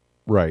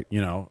 Right.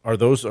 Are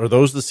those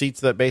the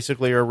seats that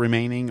basically are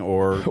remaining,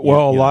 or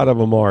well, a lot of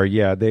them are.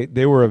 Yeah,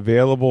 they were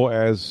available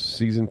as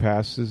season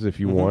passes if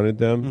you wanted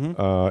them,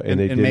 and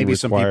they didn't maybe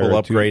some people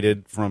require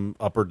upgraded from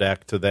upper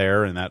deck to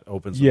there, and that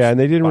opens. Yeah, and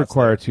they didn't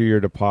require a 2-year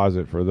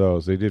deposit for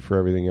those. They did for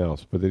everything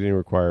else, but they didn't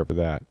require it for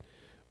that.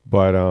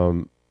 But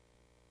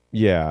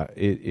yeah,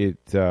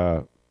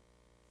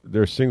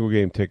 there's single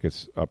game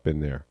tickets up in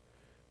there,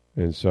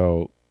 and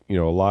so a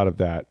lot of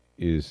that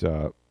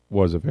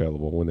was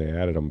available when they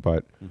added them.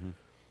 But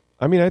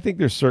I mean, I think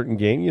there's certain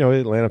game. The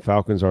Atlanta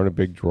Falcons aren't a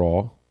big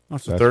draw.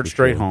 It's the third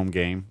straight home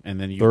game, and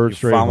then you're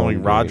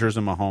following Rodgers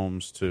and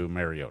Mahomes to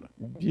Mariota.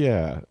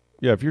 Yeah.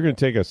 If you're going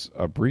to take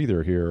a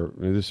breather here,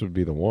 this would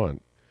be the one.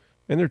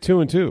 And they're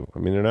 2-2. I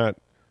mean, they're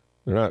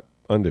not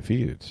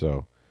undefeated.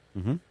 So,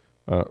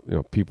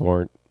 people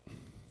aren't.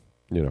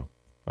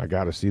 I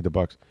got to see the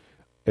Bucs.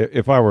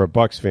 If I were a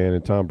Bucs fan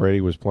and Tom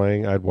Brady was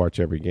playing, I'd watch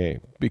every game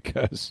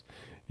because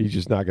he's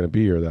just not going to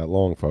be here that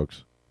long,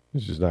 folks.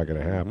 It's just not going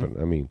to happen.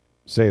 I mean,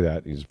 say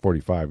that he's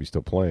 45, he's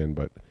still playing,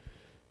 but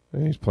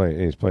he's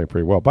playing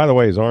pretty well. By the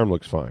way, his arm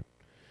looks fine.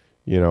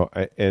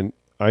 And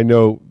I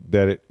know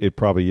that it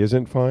probably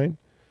isn't fine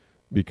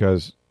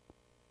because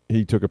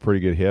he took a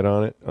pretty good hit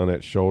on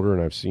that shoulder,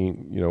 and I've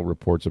seen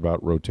reports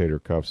about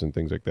rotator cuffs and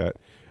things like that.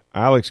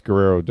 Alex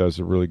Guerrero does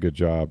a really good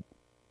job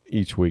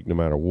each week, no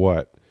matter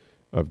what,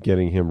 of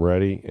getting him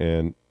ready,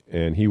 and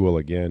he will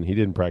again. He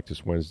didn't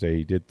practice Wednesday.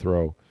 He did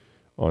throw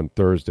on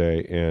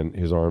Thursday, and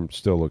his arm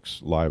still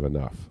looks live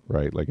enough,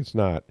 right? Like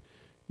you're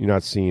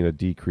not seeing a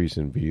decrease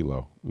in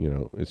velo.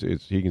 It's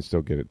he can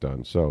still get it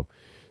done. So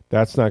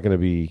that's not going to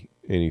be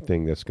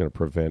anything that's going to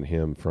prevent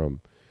him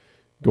from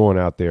going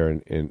out there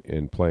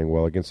and playing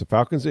well against the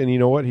Falcons. And you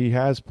know what? He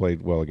has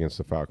played well against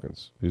the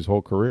Falcons his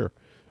whole career.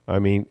 I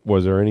mean,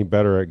 was there any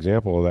better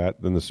example of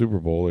that than the Super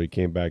Bowl where he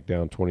came back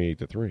down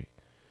 28-3?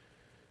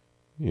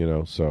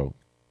 So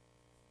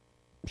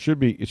it should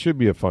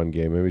be a fun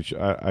game. I mean,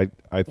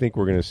 I think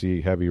we're going to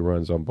see heavy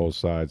runs on both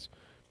sides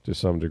to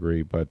some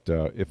degree. But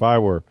if I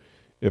were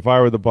the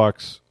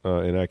Bucs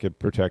and I could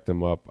protect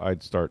them up,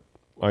 I'd start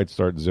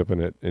zipping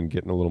it and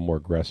getting a little more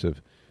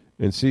aggressive,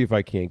 and see if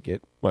I can't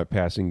get my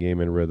passing game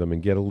in rhythm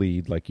and get a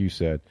lead, like you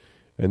said,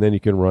 and then you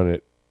can run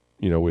it,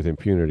 with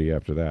impunity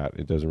after that.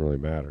 It doesn't really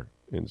matter,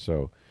 and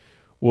so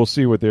we'll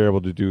see what they're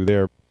able to do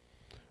there.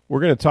 We're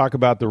going to talk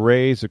about the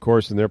Rays, of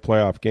course, in their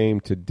playoff game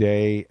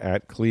today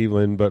at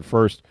Cleveland. But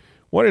first, I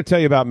want to tell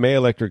you about May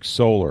Electric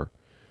Solar.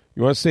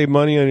 You want to save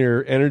money on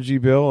your energy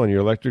bill, on your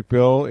electric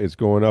bill? It's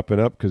going up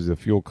and up because of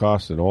the fuel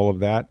costs and all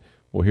of that.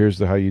 Well, here's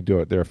how you do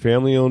it. They're a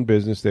family-owned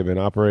business. They've been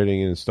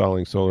operating and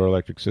installing solar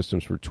electric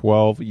systems for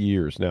 12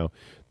 years. Now,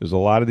 there's a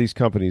lot of these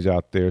companies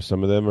out there.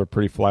 Some of them are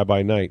pretty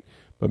fly-by-night.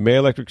 But May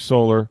Electric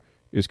Solar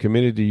is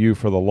committed to you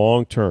for the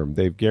long term.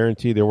 They've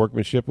guaranteed their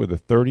workmanship with a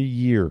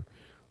 30-year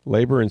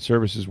labor and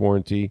services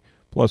warranty.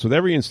 Plus, with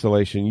every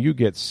installation, you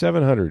get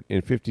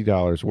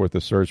 $750 worth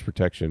of surge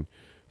protection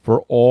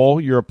for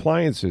all your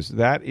appliances.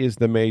 That is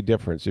the May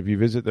difference. If you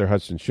visit their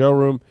Hudson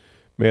showroom,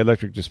 May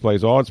Electric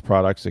displays all its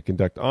products. They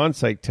conduct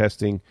on-site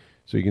testing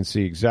so you can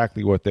see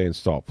exactly what they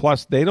install.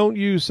 Plus, they don't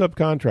use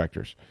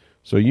subcontractors,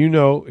 so you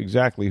know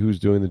exactly who's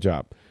doing the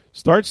job.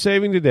 Start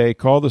saving today.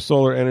 Call the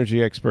solar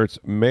energy experts,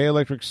 May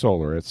Electric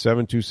Solar, at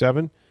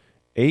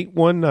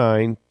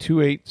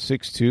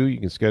 727-819-2862. You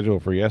can schedule a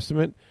free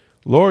estimate.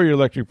 Lower your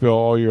electric bill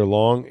all year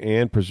long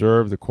and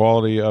preserve the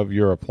quality of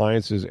your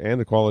appliances and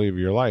the quality of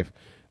your life.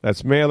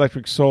 That's May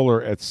Electric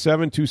Solar at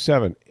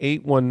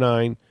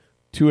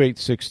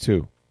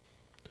 727-819-2862.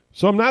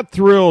 So I'm not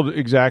thrilled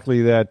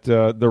exactly that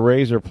the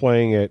Rays are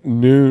playing at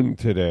noon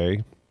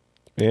today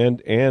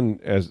and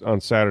as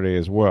on Saturday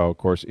as well, of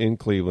course, in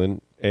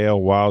Cleveland,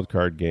 AL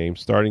wildcard game,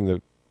 starting the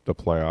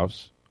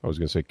playoffs. I was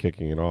going to say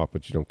kicking it off,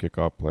 but you don't kick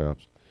off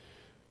playoffs.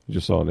 You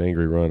just saw an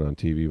angry run on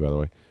TV, by the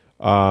way.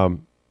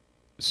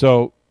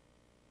 So,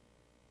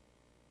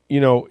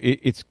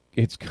 it's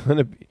going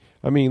to be.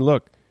 I mean,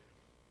 look,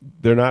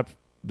 they're not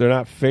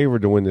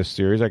favored to win this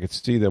series. I could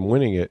see them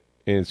winning it,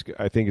 and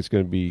I think it's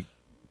going to be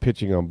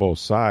pitching on both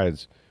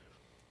sides.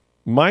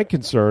 My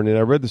concern, and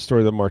I read the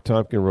story that Mark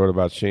Tompkin wrote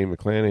about Shane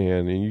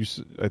McClanahan,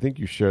 and I think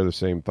you share the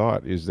same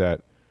thought, is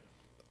that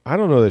I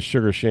don't know that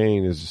Sugar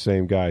Shane is the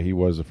same guy he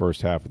was the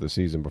first half of the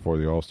season before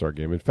the All-Star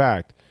game. In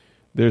fact,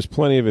 there's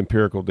plenty of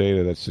empirical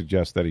data that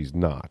suggests that he's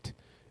not.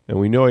 And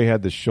we know he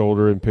had the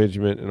shoulder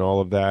impingement and all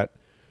of that.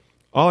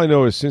 All I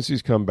know is since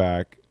he's come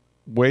back,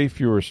 way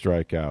fewer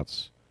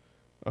strikeouts,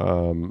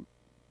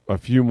 a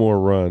few more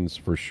runs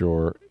for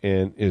sure,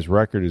 and his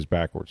record is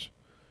backwards.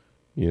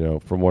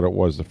 from what it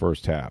was the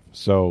first half.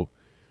 So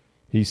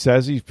he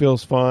says he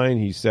feels fine.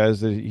 He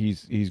says that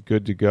he's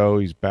good to go.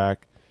 He's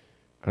back.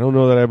 I don't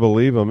know that I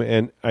believe him,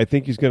 and I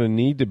think he's going to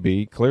need to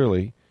be,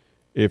 clearly,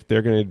 if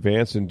they're going to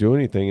advance and do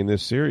anything in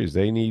this series.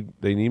 They need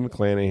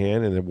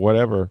McClanahan, and then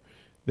whatever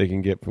they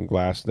can get from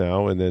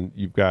Glasnow, and then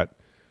you've got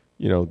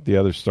the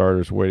other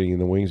starters waiting in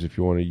the wings if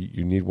you want to.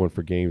 You need one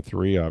for Game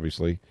 3,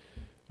 obviously,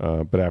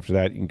 but after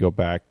that you can go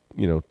back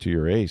to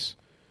your ace.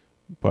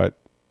 But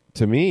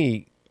to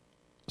me,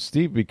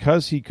 Steve,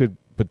 because he could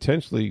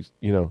potentially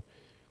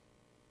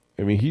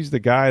he's the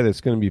guy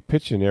that's going to be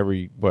pitching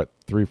every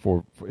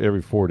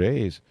 4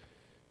 days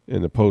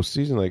in the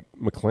postseason. Like,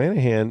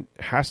 McClanahan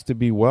has to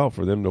be well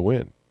for them to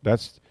win. I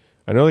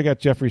know they got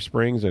Jeffrey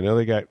Springs, I know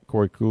they got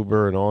Corey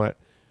Kluber and all that,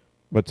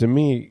 but to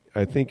me,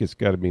 I think it's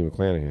got to be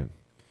McClanahan.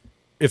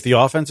 If the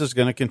offense is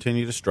going to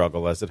continue to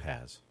struggle as it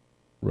has,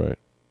 right,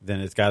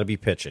 then it's got to be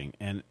pitching.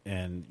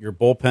 And your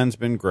bullpen's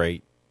been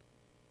great,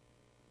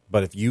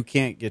 but if you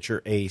can't get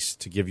your ace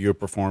to give you a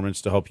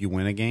performance to help you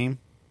win a game,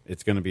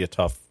 it's going to be a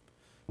tough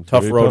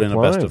road in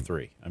a best of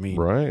 3. I mean,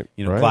 right.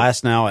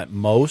 Glasnow at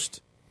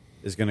most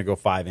is going to go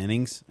 5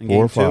 innings in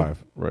 4 Game 2. or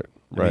 5, right.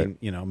 I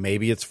mean,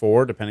 maybe it's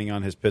 4 depending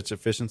on his pitch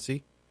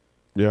efficiency.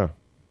 Yeah.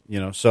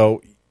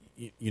 So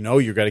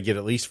you're going to get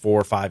at least 4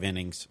 or 5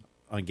 innings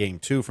on Game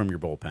 2 from your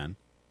bullpen.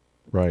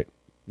 Right.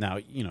 Now,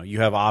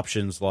 you have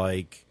options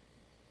like,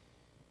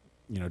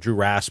 Drew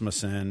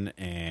Rasmussen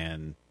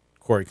and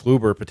Corey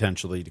Kluber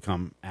potentially to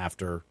come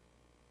after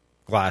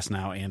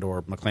Glasnow and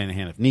or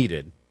McClanahan if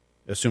needed,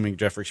 assuming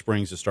Jeffrey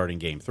Springs is starting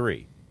Game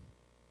 3,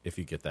 if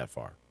you get that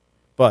far.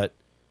 But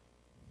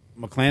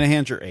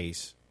McClanahan's your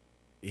ace.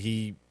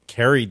 He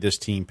carried this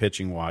team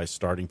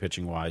starting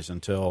pitching-wise,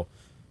 until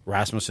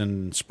Rasmussen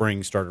and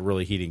Springs started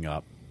really heating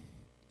up.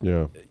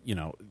 Yeah.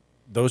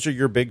 Those are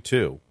your big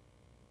 2.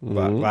 Mm-hmm.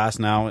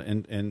 Glasnow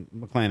and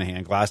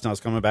McClanahan.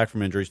 Glasnow's coming back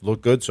from injuries.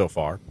 Look good so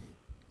far.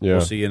 Yeah.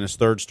 We'll see in his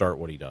third start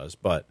what he does.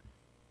 But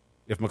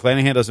if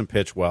McClanahan doesn't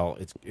pitch well,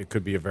 it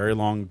could be a very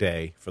long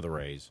day for the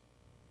Rays.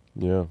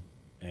 Yeah.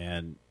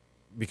 And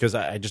because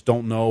I just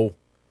don't know,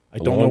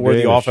 where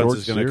the offense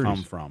is going to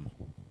come from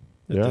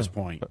at this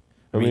point.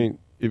 I mean,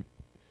 if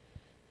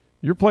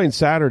you're playing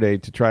Saturday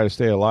to try to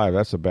stay alive,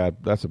 that's a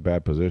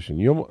bad position.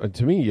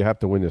 To me, you have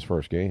to win this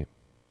first game.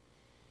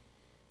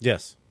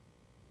 Yes.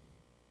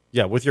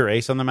 Yeah, with your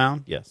ace on the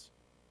mound, yes.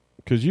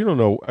 Because you don't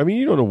know. I mean,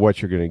 you don't know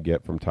what you're going to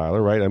get from Tyler,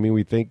 right? I mean,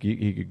 we think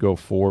he could go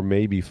 4,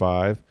 maybe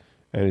 5,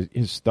 and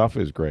his stuff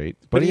is great,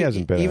 but he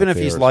hasn't been. Even if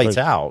he's lights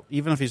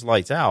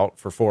out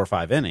for 4 or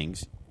 5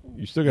 innings,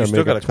 you still got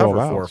to cover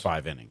 4 or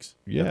 5 innings.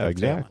 Yeah,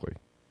 exactly.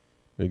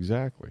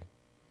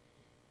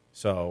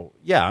 So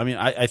yeah, I mean,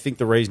 I think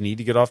the Rays need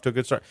to get off to a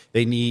good start.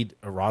 They need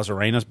a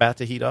Arena's bat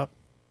to heat up.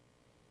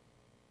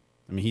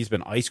 I mean, he's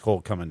been ice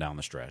cold coming down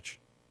the stretch.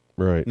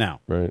 Right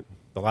now, right.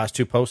 The last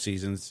 2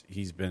 postseasons,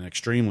 he's been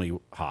extremely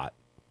hot.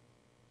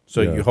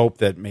 So you hope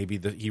that maybe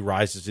he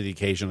rises to the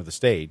occasion of the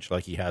stage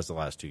like he has the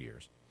last 2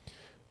 years.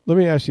 Let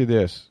me ask you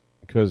this,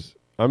 because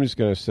I'm just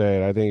going to say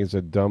it. I think it's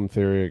a dumb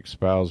theory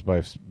espoused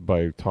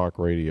by talk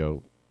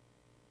radio,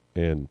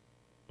 and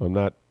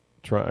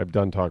I've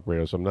done talk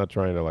radio, so I'm not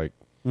trying to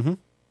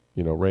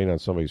rain on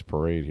somebody's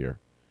parade here.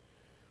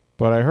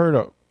 But I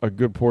heard a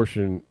good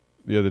portion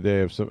the other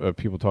day of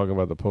people talking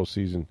about the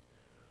postseason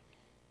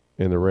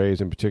and the Rays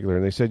in particular,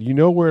 and they said,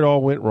 where it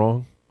all went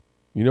wrong?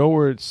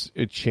 Where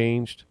it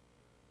changed?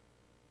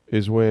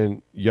 Is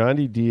when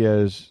Yandy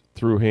Diaz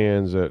threw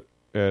hands at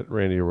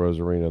Randy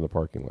Arozarena in the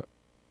parking lot.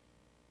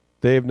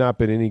 They have not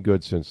been any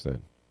good since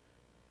then.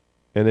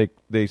 And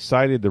they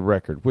cited the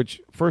record, which,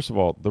 first of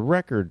all, the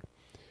record,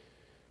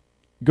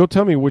 go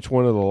tell me which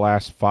one of the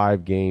last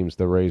 5 games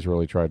the Rays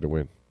really tried to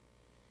win.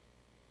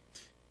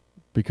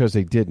 Because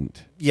they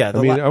didn't. Yeah,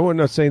 I'm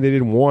not saying they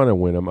didn't want to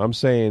win them. I'm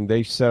saying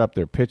they set up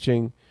their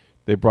pitching.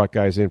 They brought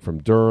guys in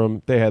from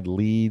Durham. They had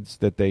leads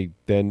that they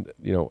then,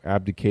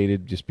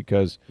 abdicated just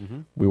because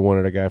we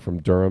wanted a guy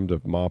from Durham to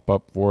mop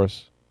up for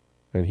us,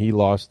 and he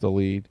lost the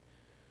lead.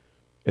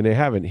 And they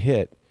haven't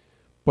hit.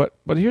 But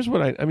here's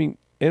what I mean,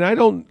 and I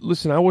don't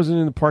listen. I wasn't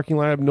in the parking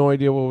lot. I have no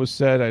idea what was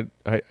said.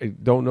 I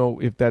don't know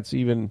if that's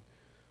even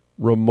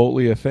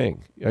remotely a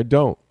thing. I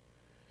don't.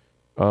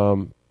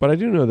 But I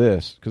do know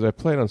this because I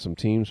played on some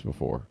teams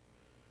before,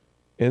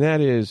 and that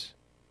is,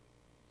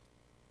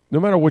 no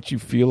matter what you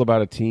feel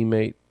about a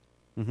teammate,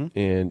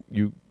 and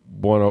you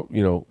want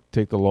to,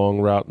 take the long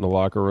route in the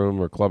locker room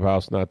or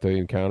clubhouse not to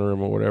encounter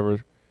him or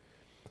whatever,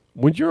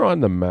 when you're on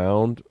the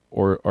mound,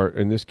 or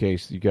in this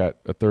case, you got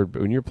a third,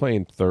 when you're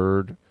playing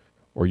third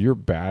or you're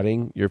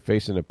batting, you're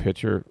facing a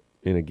pitcher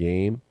in a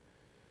game,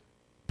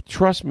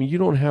 trust me, you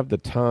don't have the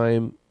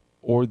time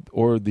or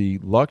the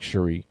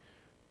luxury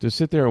to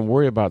sit there and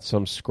worry about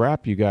some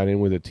scrap you got in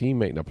with a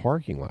teammate in a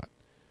parking lot.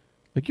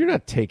 Like, you're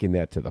not taking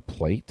that to the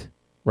plate,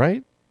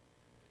 right?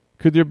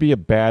 Could there be a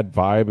bad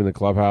vibe in the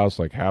clubhouse,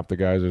 like half the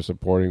guys are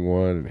supporting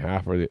one and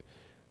half are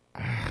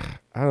I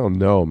don't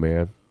know,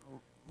 man.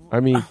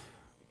 I mean,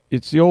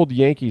 it's the old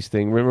Yankees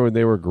thing. Remember when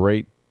they were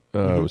great? It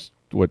was,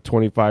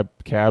 25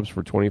 cabs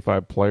for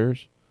 25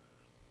 players?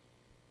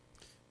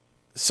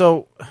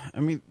 So, I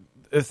mean,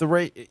 if the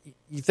rate,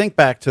 you think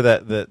back to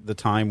the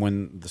time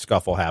when the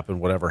scuffle happened,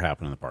 whatever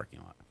happened in the parking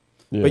lot.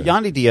 Yeah. But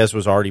Yandy Diaz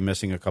was already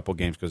missing a couple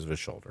games because of his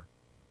shoulder.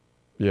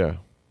 Yeah.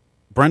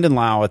 Brendan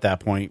Lau at that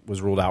point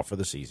was ruled out for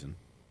the season.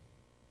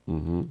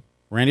 Mm-hmm.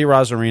 Randy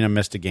Rosarina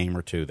missed a game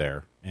or two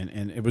there.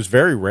 And it was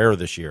very rare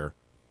this year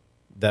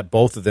that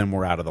both of them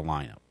were out of the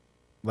lineup.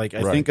 Like,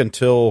 I think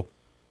until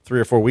 3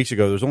 or 4 weeks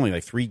ago, there was only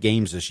like 3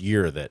 games this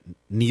year that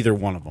neither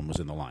one of them was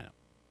in the lineup.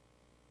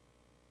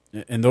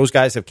 And those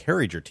guys have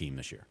carried your team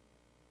this year.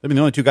 I mean,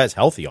 the only 2 guys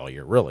healthy all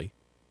year, really.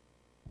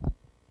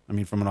 I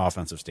mean, from an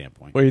offensive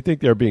standpoint. Well, you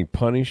think they're being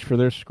punished for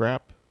their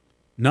scrap?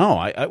 No.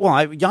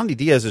 Yandy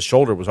Diaz's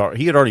shoulder was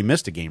he had already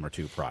missed a game or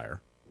 2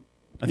 prior.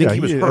 I think he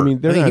was hurt. I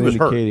mean, they're not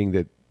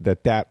indicating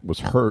that was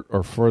hurt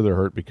or further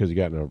hurt because he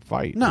got in a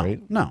fight,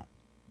 right? No.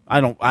 I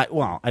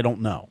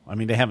don't know. I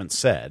mean, they haven't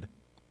said.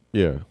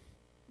 Yeah.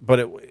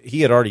 But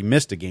he had already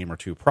missed a game or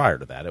 2 prior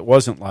to that. It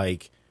wasn't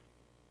like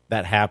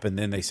that happened,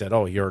 then they said,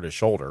 oh, he hurt his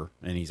shoulder,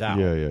 and he's out.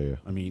 Yeah.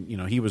 I mean,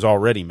 he was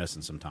already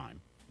missing some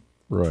time.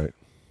 Right.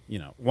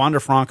 Wander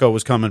Franco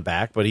was coming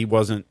back, but he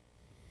wasn't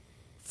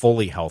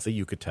fully healthy,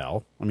 you could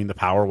tell. I mean, the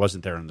power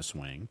wasn't there in the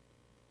swing.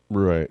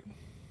 Right.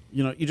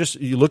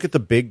 You look at the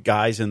big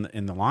guys in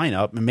the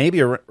lineup, and maybe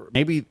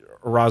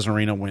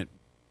Rosarina went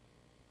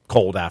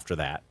cold after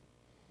that.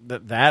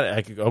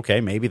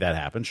 Maybe that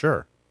happened,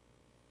 sure.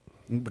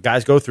 But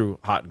guys go through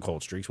hot and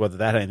cold streaks. Whether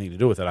that had anything to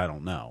do with it, I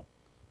don't know.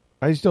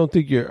 I just don't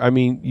think I'm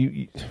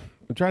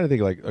trying to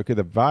think, like, okay,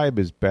 the vibe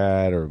is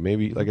bad, or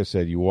maybe, like I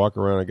said, you walk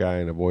around a guy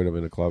and avoid him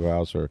in the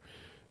clubhouse, or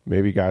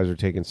maybe guys are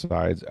taking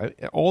sides.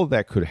 All of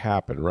that could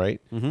happen, right?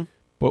 Mm-hmm.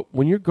 But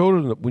when you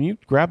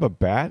grab a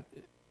bat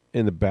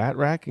in the bat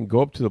rack and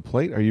go up to the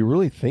plate, are you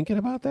really thinking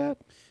about that?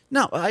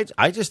 No,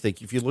 I just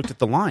think if you looked at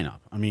the lineup,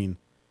 I mean,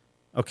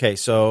 okay,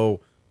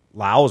 so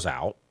Lau's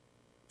out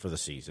for the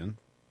season.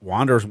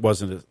 Wander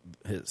wasn't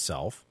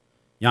himself.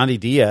 Yandy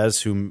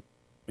Diaz,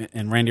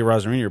 and Randy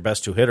Rosarina, your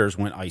best 2 hitters,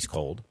 went ice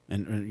cold,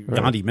 and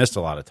Yandy missed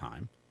a lot of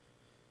time.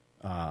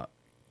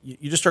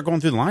 You just start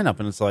going through the lineup,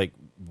 and it's like,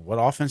 what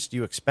offense do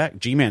you expect?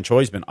 G-Man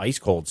Choi's been ice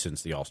cold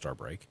since the All-Star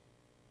break.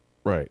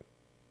 Right.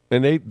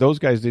 And those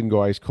guys didn't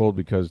go ice cold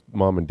because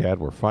mom and dad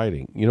were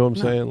fighting. You know what I'm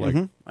saying?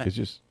 Like, it's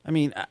just. I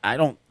mean, I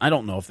don't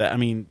know if that. I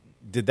mean,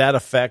 did that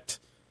affect?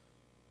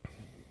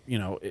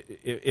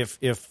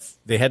 If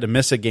they had to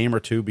miss a game or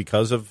 2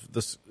 because of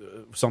this,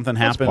 something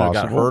happened or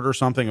got hurt or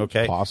something.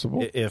 Okay,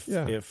 possible. If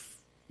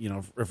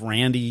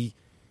Randy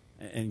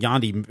and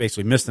Yandy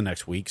basically missed the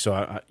next week,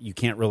 so you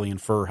can't really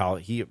infer how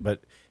he.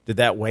 But did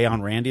that weigh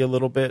on Randy a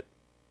little bit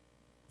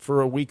for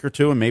a week or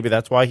 2, and maybe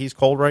that's why he's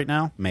cold right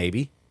now?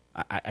 Maybe.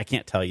 I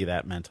can't tell you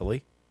that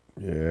mentally.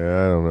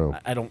 Yeah, I don't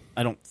know.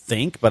 I don't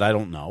think, but I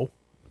don't know.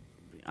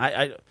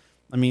 I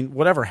mean,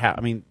 whatever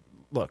happened. I mean,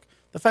 look,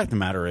 the fact of the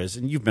matter is,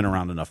 and you've been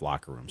around enough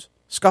locker rooms,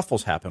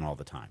 scuffles happen all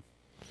the time.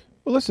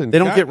 Well, listen, they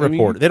don't get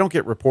reported. They don't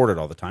get reported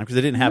all the time because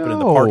they didn't happen in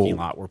the parking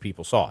lot where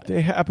people saw it.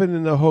 They happen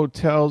in the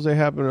hotels. They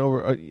happen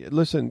over.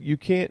 Listen, you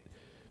can't.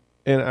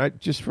 And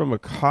just from a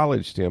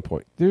college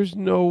standpoint, there's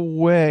no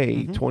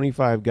way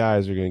 25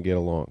 guys are going to get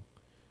along.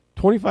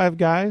 25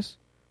 guys.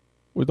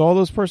 With all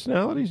those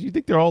personalities, you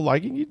think they're all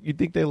liking you? You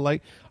think they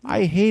like?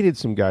 I hated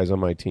some guys on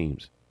my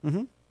teams,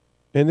 and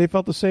they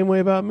felt the same way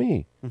about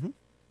me. Mm-hmm.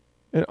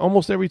 And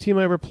almost every team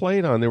I ever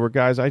played on, there were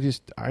guys I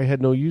had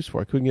no use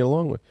for. I couldn't get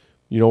along with.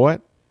 You know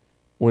what?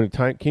 When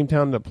it came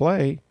time to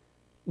play,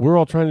 we're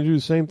all trying to do the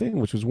same thing,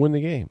 which was win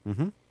the game.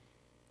 Mm-hmm.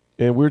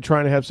 And we were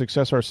trying to have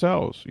success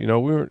ourselves.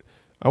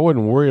 I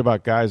wouldn't worry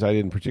about guys I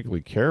didn't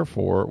particularly care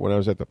for when I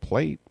was at the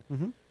plate.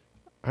 Mm-hmm.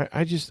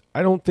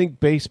 I don't think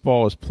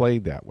baseball is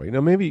played that way.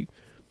 Now,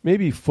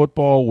 maybe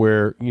football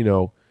where,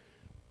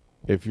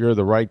 if you're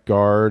the right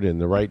guard and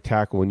the right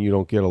tackle when you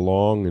don't get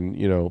along and,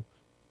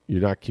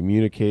 you're not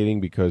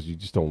communicating because you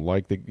just don't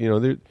like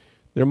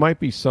there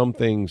might be some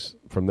things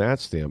from that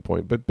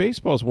standpoint. But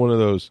baseball is one of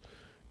those,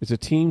 it's a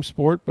team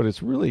sport, but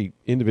it's really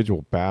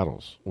individual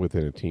battles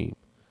within a team.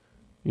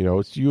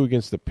 It's you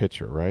against the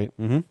pitcher, right?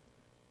 Mm-hmm.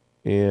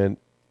 And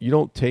you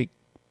don't take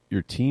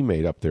your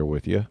teammate up there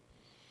with you.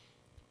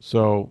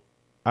 So,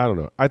 I don't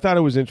know. I thought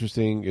it was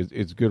interesting.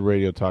 It's good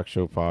radio talk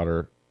show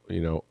fodder.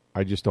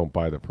 I just don't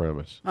buy the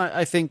premise.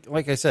 I think,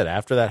 like I said,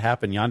 after that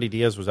happened, Yandy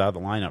Diaz was out of the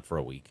lineup for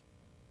a week.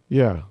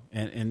 Yeah.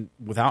 And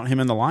without him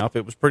in the lineup,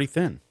 it was pretty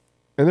thin.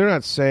 And they're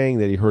not saying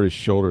that he hurt his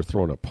shoulder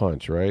throwing a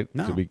punch, right?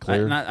 No. To be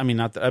clear?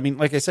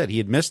 Like I said, he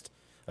had missed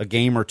a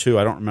game or 2.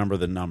 I don't remember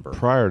the number.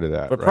 Prior to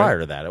that, But right? prior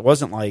to that. It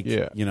wasn't like,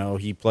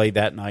 he played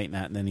that night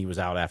and then he was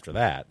out after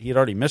that. He had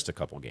already missed a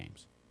couple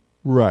games.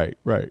 Right.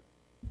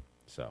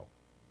 So.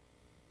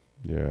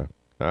 Yeah,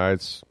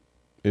 it's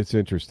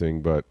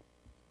interesting, but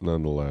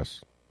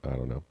nonetheless, I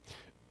don't know.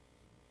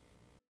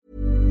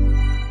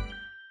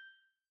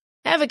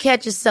 Ever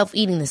catch yourself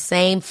eating the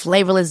same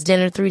flavorless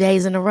dinner 3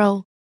 days in a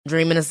row?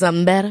 Dreaming of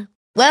something better?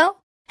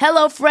 Well,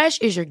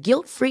 HelloFresh is your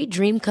guilt-free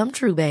dream come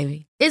true,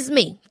 baby. It's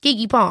me,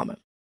 Keke Palmer.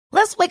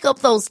 Let's wake up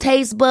those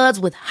taste buds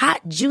with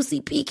hot,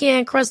 juicy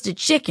pecan-crusted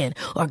chicken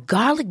or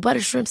garlic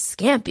butter shrimp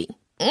scampi.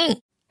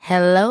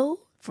 Hello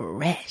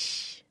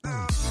Fresh.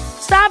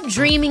 Stop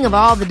dreaming of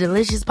all the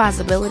delicious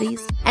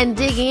possibilities and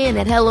dig in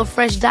at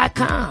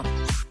HelloFresh.com.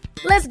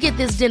 Let's get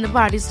this dinner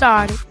party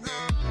started.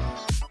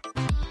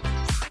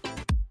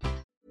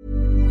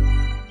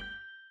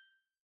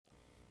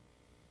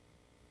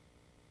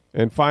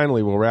 And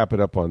finally, we'll wrap it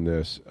up on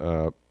this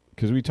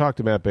because we talked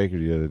to Matt Baker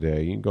the other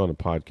day. You can go on the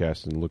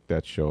podcast and look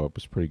that show up. It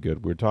was pretty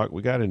good. We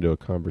got into a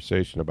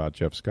conversation about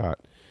Jeff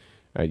Scott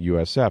at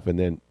USF, and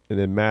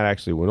then Matt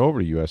actually went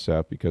over to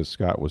USF because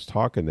Scott was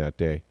talking that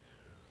day.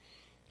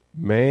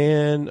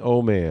 Man,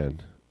 oh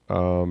man.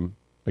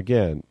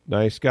 Again,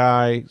 nice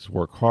guy,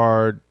 work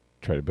hard,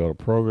 try to build a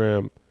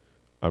program.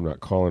 I'm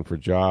not calling for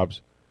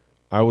jobs.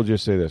 I will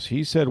just say this.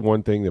 He said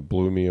one thing that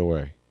blew me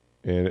away.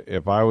 And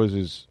if I was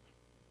his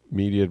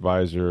media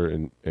advisor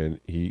and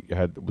he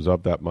was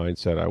of that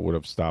mindset, I would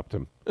have stopped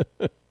him.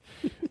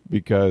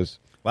 Because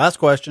last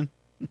question.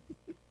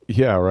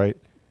 Yeah, right.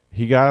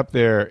 He got up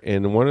there,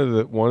 and one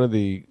of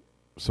the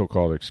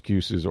so-called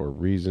excuses or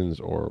reasons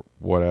or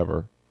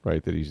whatever,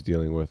 right, that he's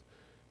dealing with,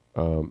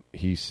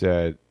 he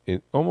said,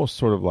 almost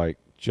sort of like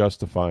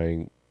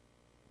justifying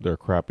their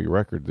crappy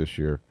record this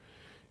year.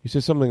 He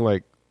said something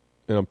like,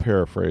 and I'm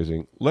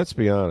paraphrasing, let's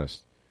be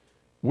honest,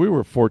 we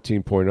were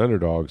 14-point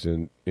underdogs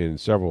in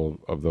several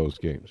of those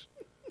games.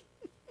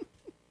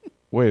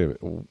 Wait a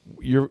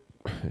minute.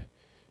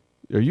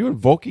 Are you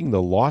invoking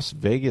the Las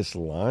Vegas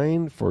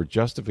line for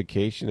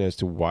justification as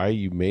to why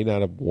you may not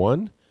have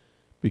won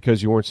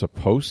because you weren't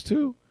supposed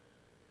to?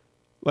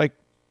 Like,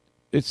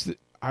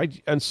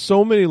 on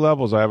so many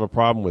levels, I have a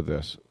problem with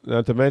this.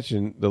 Not to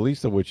mention, the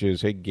least of which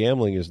is, hey,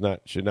 gambling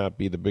should not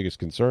be the biggest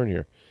concern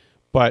here.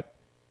 But,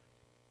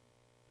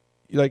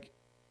 like,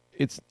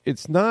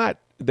 it's not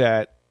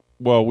that,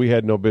 well, we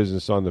had no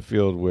business on the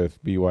field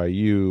with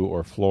BYU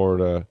or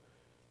Florida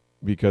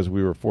because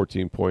we were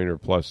 14-pointer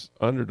plus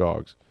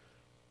underdogs.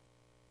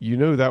 You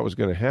knew that was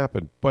going to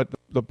happen. But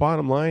the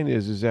bottom line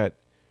is that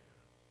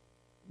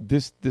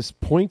this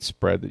point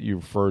spread that you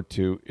referred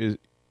to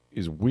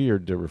is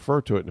weird to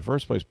refer to it in the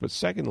first place. But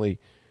secondly,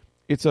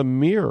 it's a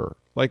mirror.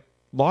 Like,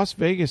 Las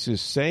Vegas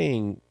is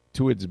saying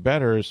to its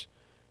bettors,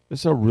 this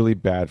is a really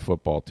bad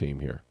football team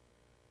here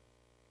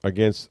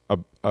against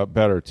a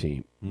better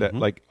team, that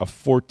like a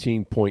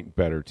 14-point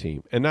better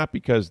team. And not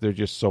because they're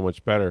just so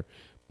much better,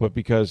 but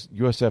because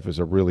USF is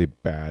a really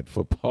bad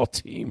football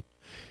team.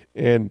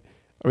 And,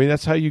 I mean,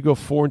 that's how you go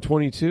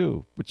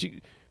 4-22. But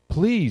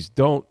please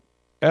don't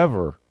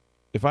ever,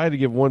 if I had to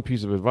give one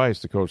piece of advice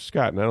to Coach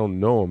Scott, and I don't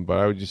know him, but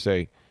I would just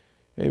say,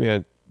 hey,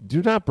 man,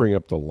 do not bring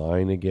up the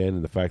line again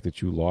and the fact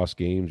that you lost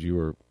games you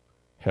were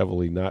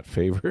heavily not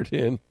favored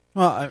in.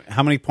 Well,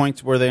 how many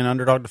points were they an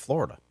underdog to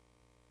Florida?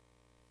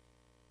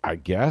 I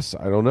guess.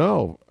 I don't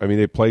know. I mean,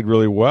 they played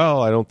really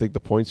well. I don't think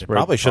the point spread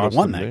probably should have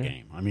won that there.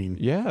 game. I mean,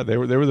 yeah, they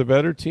were the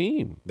better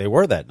team. They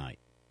were that night.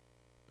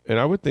 And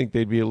I would think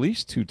they'd be at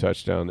least 2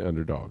 touchdown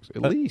underdogs,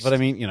 at least. But I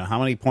mean, how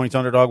many points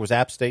underdog was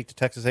App State to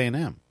Texas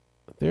A&M?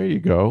 There you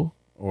go.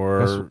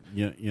 Or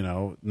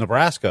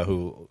Nebraska,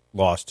 who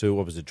lost to,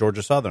 what was it,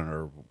 Georgia Southern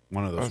or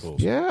one of those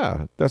schools?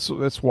 Yeah, that's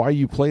why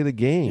you play the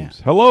games.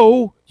 Yeah.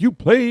 Hello, you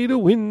play to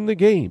win the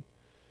game.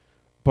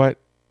 But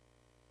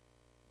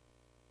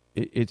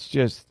it's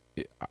just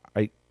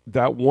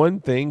that one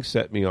thing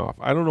set me off.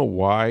 I don't know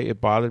why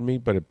it bothered me,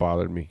 but it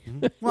bothered me.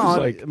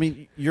 Well, I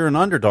mean, you're an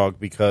underdog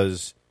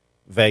because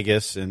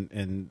Vegas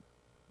and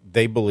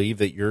they believe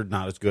that you're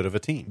not as good of a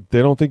team.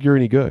 They don't think you're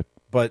any good.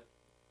 But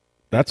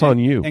that's on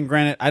you. And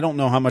granted, I don't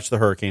know how much the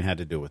Hurricane had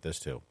to do with this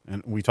too.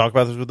 And we talk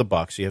about this with the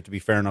Bucs. So you have to be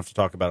fair enough to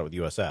talk about it with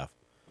USF.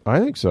 I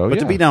think so. But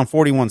to be down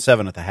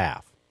 41-7 at the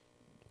half,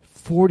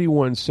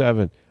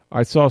 41-7.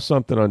 I saw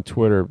something on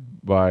Twitter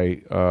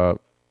by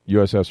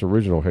USF's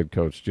original head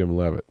coach Jim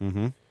Leavitt,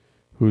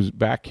 who's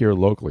back here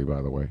locally,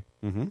 by the way.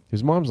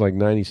 His mom's like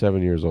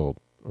 97 years old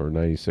or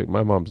 96.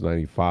 My mom's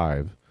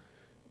 95,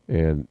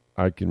 and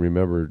I can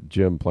remember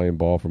Jim playing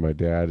ball for my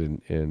dad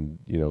and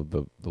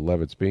the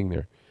Levitts being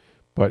there.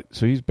 But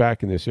so he's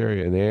back in this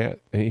area, and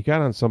he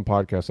got on some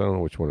podcast. I don't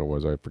know which one it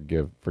was. I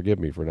forgive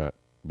me for not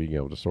being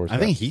able to source. I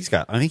think he's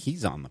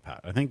on the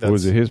pod. I think that's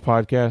was it his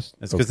podcast.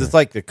 It's because it's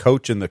like the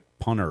coach and the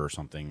punter or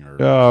something.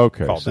 Oh,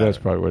 okay. So that's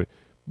probably what.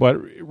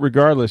 But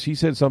regardless, he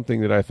said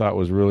something that I thought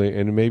was really,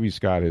 and maybe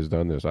Scott has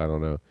done this. I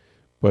don't know.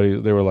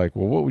 But they were like,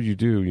 well, what would you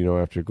do,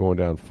 after going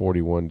down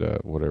 41 to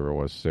whatever it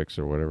was, 6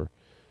 or whatever?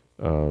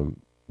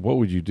 What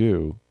would you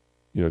do,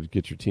 to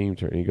get your team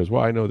turned? And he goes,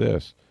 well, I know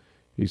this.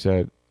 He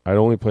said, I'd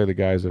only play the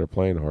guys that are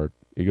playing hard.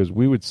 He goes,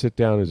 we would sit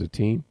down as a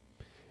team,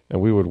 and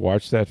we would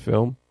watch that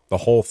film. The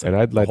whole film.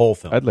 And the whole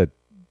film. I'd let.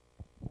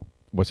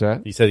 What's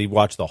that? He said he'd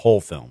watch the whole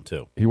film,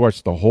 too. He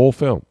watched the whole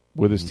film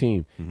with his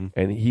team,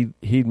 and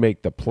he'd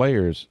make the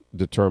players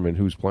determine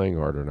who's playing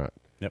hard or not.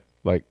 Yep.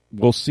 Like,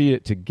 we'll see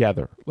it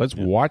together. Let's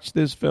watch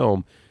this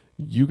film.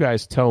 You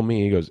guys tell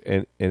me. He goes,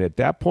 and at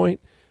that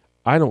point,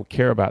 I don't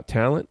care about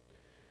talent.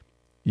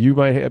 You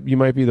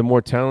might be the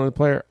more talented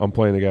player. I'm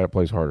playing the guy that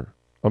plays harder.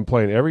 I'm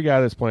playing every guy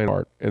that's playing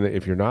hard. And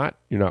if you're not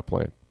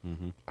playing.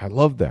 I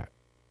love that.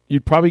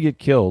 You'd probably get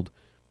killed,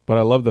 but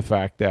I love the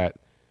fact that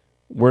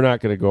we're not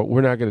going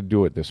to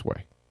do it this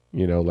way.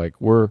 Like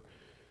we're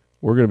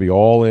going to be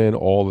all in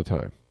all the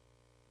time.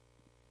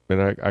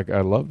 And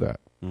I love that.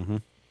 Mm-hmm.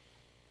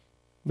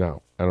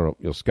 Now, I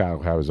don't know. Scott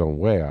will have his own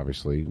way,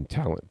 obviously, and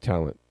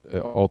talent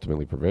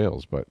ultimately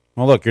prevails. But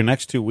well, look, your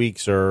next 2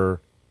 weeks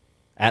are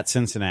at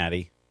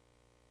Cincinnati,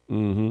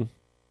 and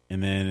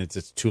then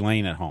it's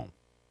Tulane at home.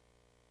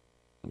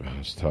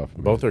 It's tough.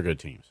 Man. Both are good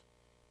teams.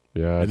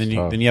 Yeah, and then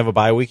tough. you have a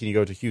bye week and you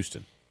go to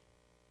Houston.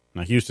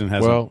 Now, Houston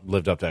hasn't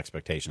lived up to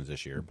expectations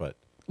this year, but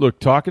look,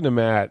 talking to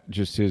Matt,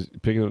 just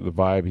picking up the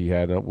vibe he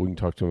had. We can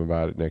talk to him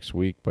about it next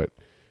week, but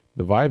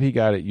the vibe he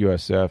got at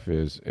USF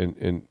is,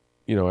 and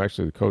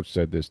actually the coach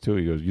said this too.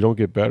 He goes, "You don't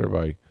get better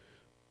by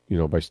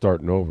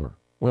starting over."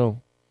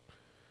 Well,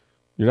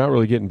 you're not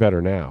really getting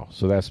better now,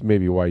 so that's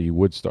maybe why you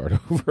would start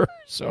over.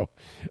 So,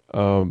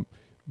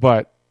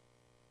 but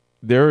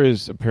there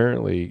is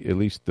apparently at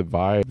least the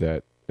vibe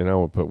that, and I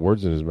won't put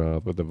words in his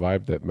mouth, but the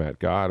vibe that Matt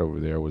got over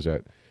there was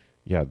that,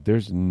 yeah,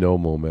 there's no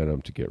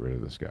momentum to get rid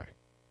of this guy.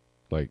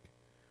 Like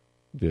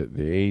the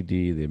AD,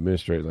 the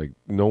administrator, like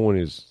no one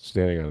is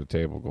standing on the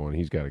table going,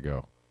 he's got to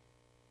go.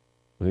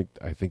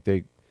 I think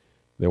they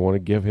want to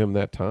give him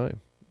that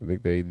time. I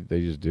think they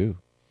just do.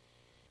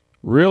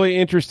 Really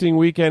interesting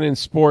weekend in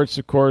sports.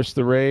 Of course,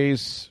 the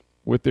Rays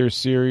with their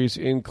series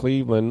in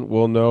Cleveland.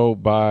 We'll know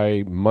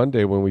by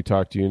Monday when we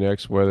talk to you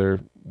next whether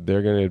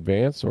they're going to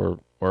advance or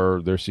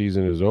their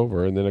season is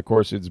over. And then, of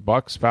course, it's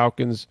Bucks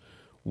Falcons,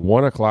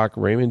 1 o'clock,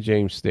 Raymond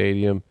James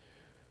Stadium.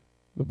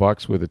 The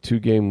Bucks with a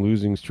 2-game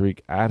losing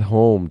streak at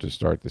home to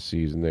start the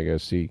season. They got to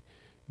see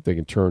if they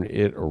can turn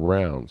it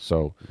around.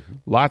 So,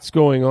 lots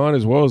going on,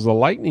 as well as the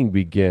Lightning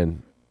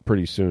begin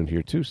pretty soon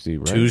here too,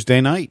 Steve. Right?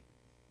 Tuesday night.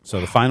 So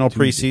the final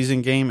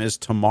preseason game is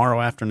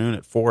tomorrow afternoon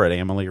at 4 at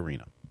Amalie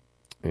Arena.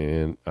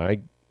 And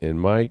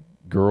my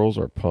girls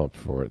are pumped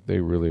for it. They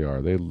really are.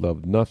 They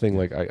love nothing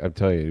like I'm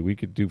telling you. We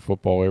could do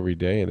football every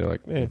day, and they're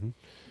like, eh.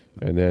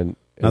 And then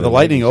now the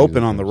Lightning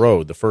open on the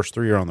road. The first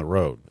 3 are on the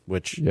road,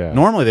 which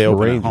normally they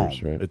open Rangers,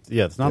 at home. Right?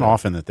 It's not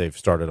often that they've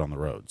started on the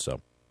road. So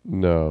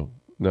no,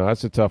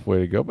 that's a tough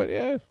way to go. But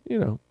yeah,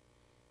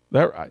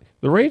 the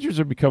Rangers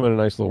are becoming a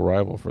nice little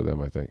rival for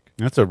them. I think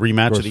that's a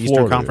rematch of the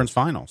Eastern Conference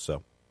Final.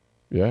 So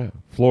yeah,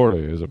 Florida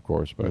is, of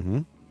course, but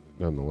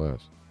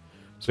nonetheless.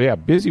 So yeah,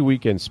 busy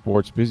weekend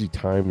sports, busy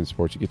time in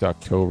sports. You get to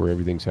October,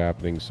 everything's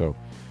happening, so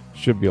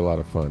should be a lot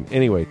of fun.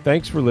 Anyway,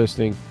 thanks for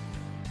listening.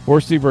 For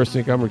Steve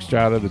Versnick, I'm Rick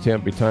Stroud of the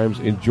Tampa Bay Times.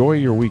 Enjoy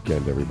your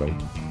weekend, everybody.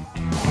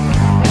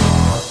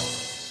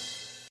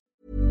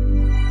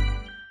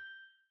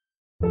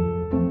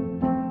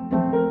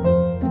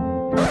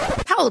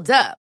 Hold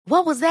up.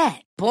 What was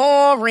that?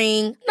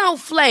 Boring. No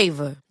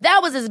flavor. That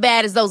was as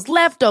bad as those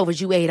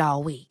leftovers you ate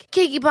all week.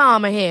 Keke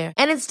Palmer here,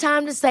 and it's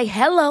time to say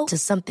hello to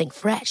something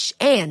fresh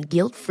and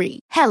guilt-free.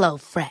 Hello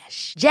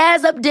Fresh.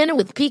 Jazz up dinner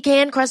with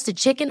pecan-crusted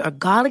chicken or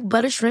garlic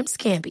butter shrimp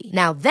scampi.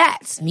 Now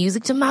that's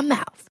music to my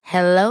mouth.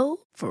 Hello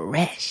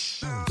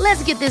Fresh.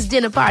 Let's get this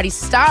dinner party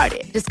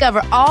started.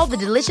 Discover all the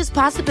delicious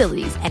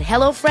possibilities at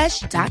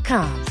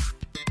HelloFresh.com.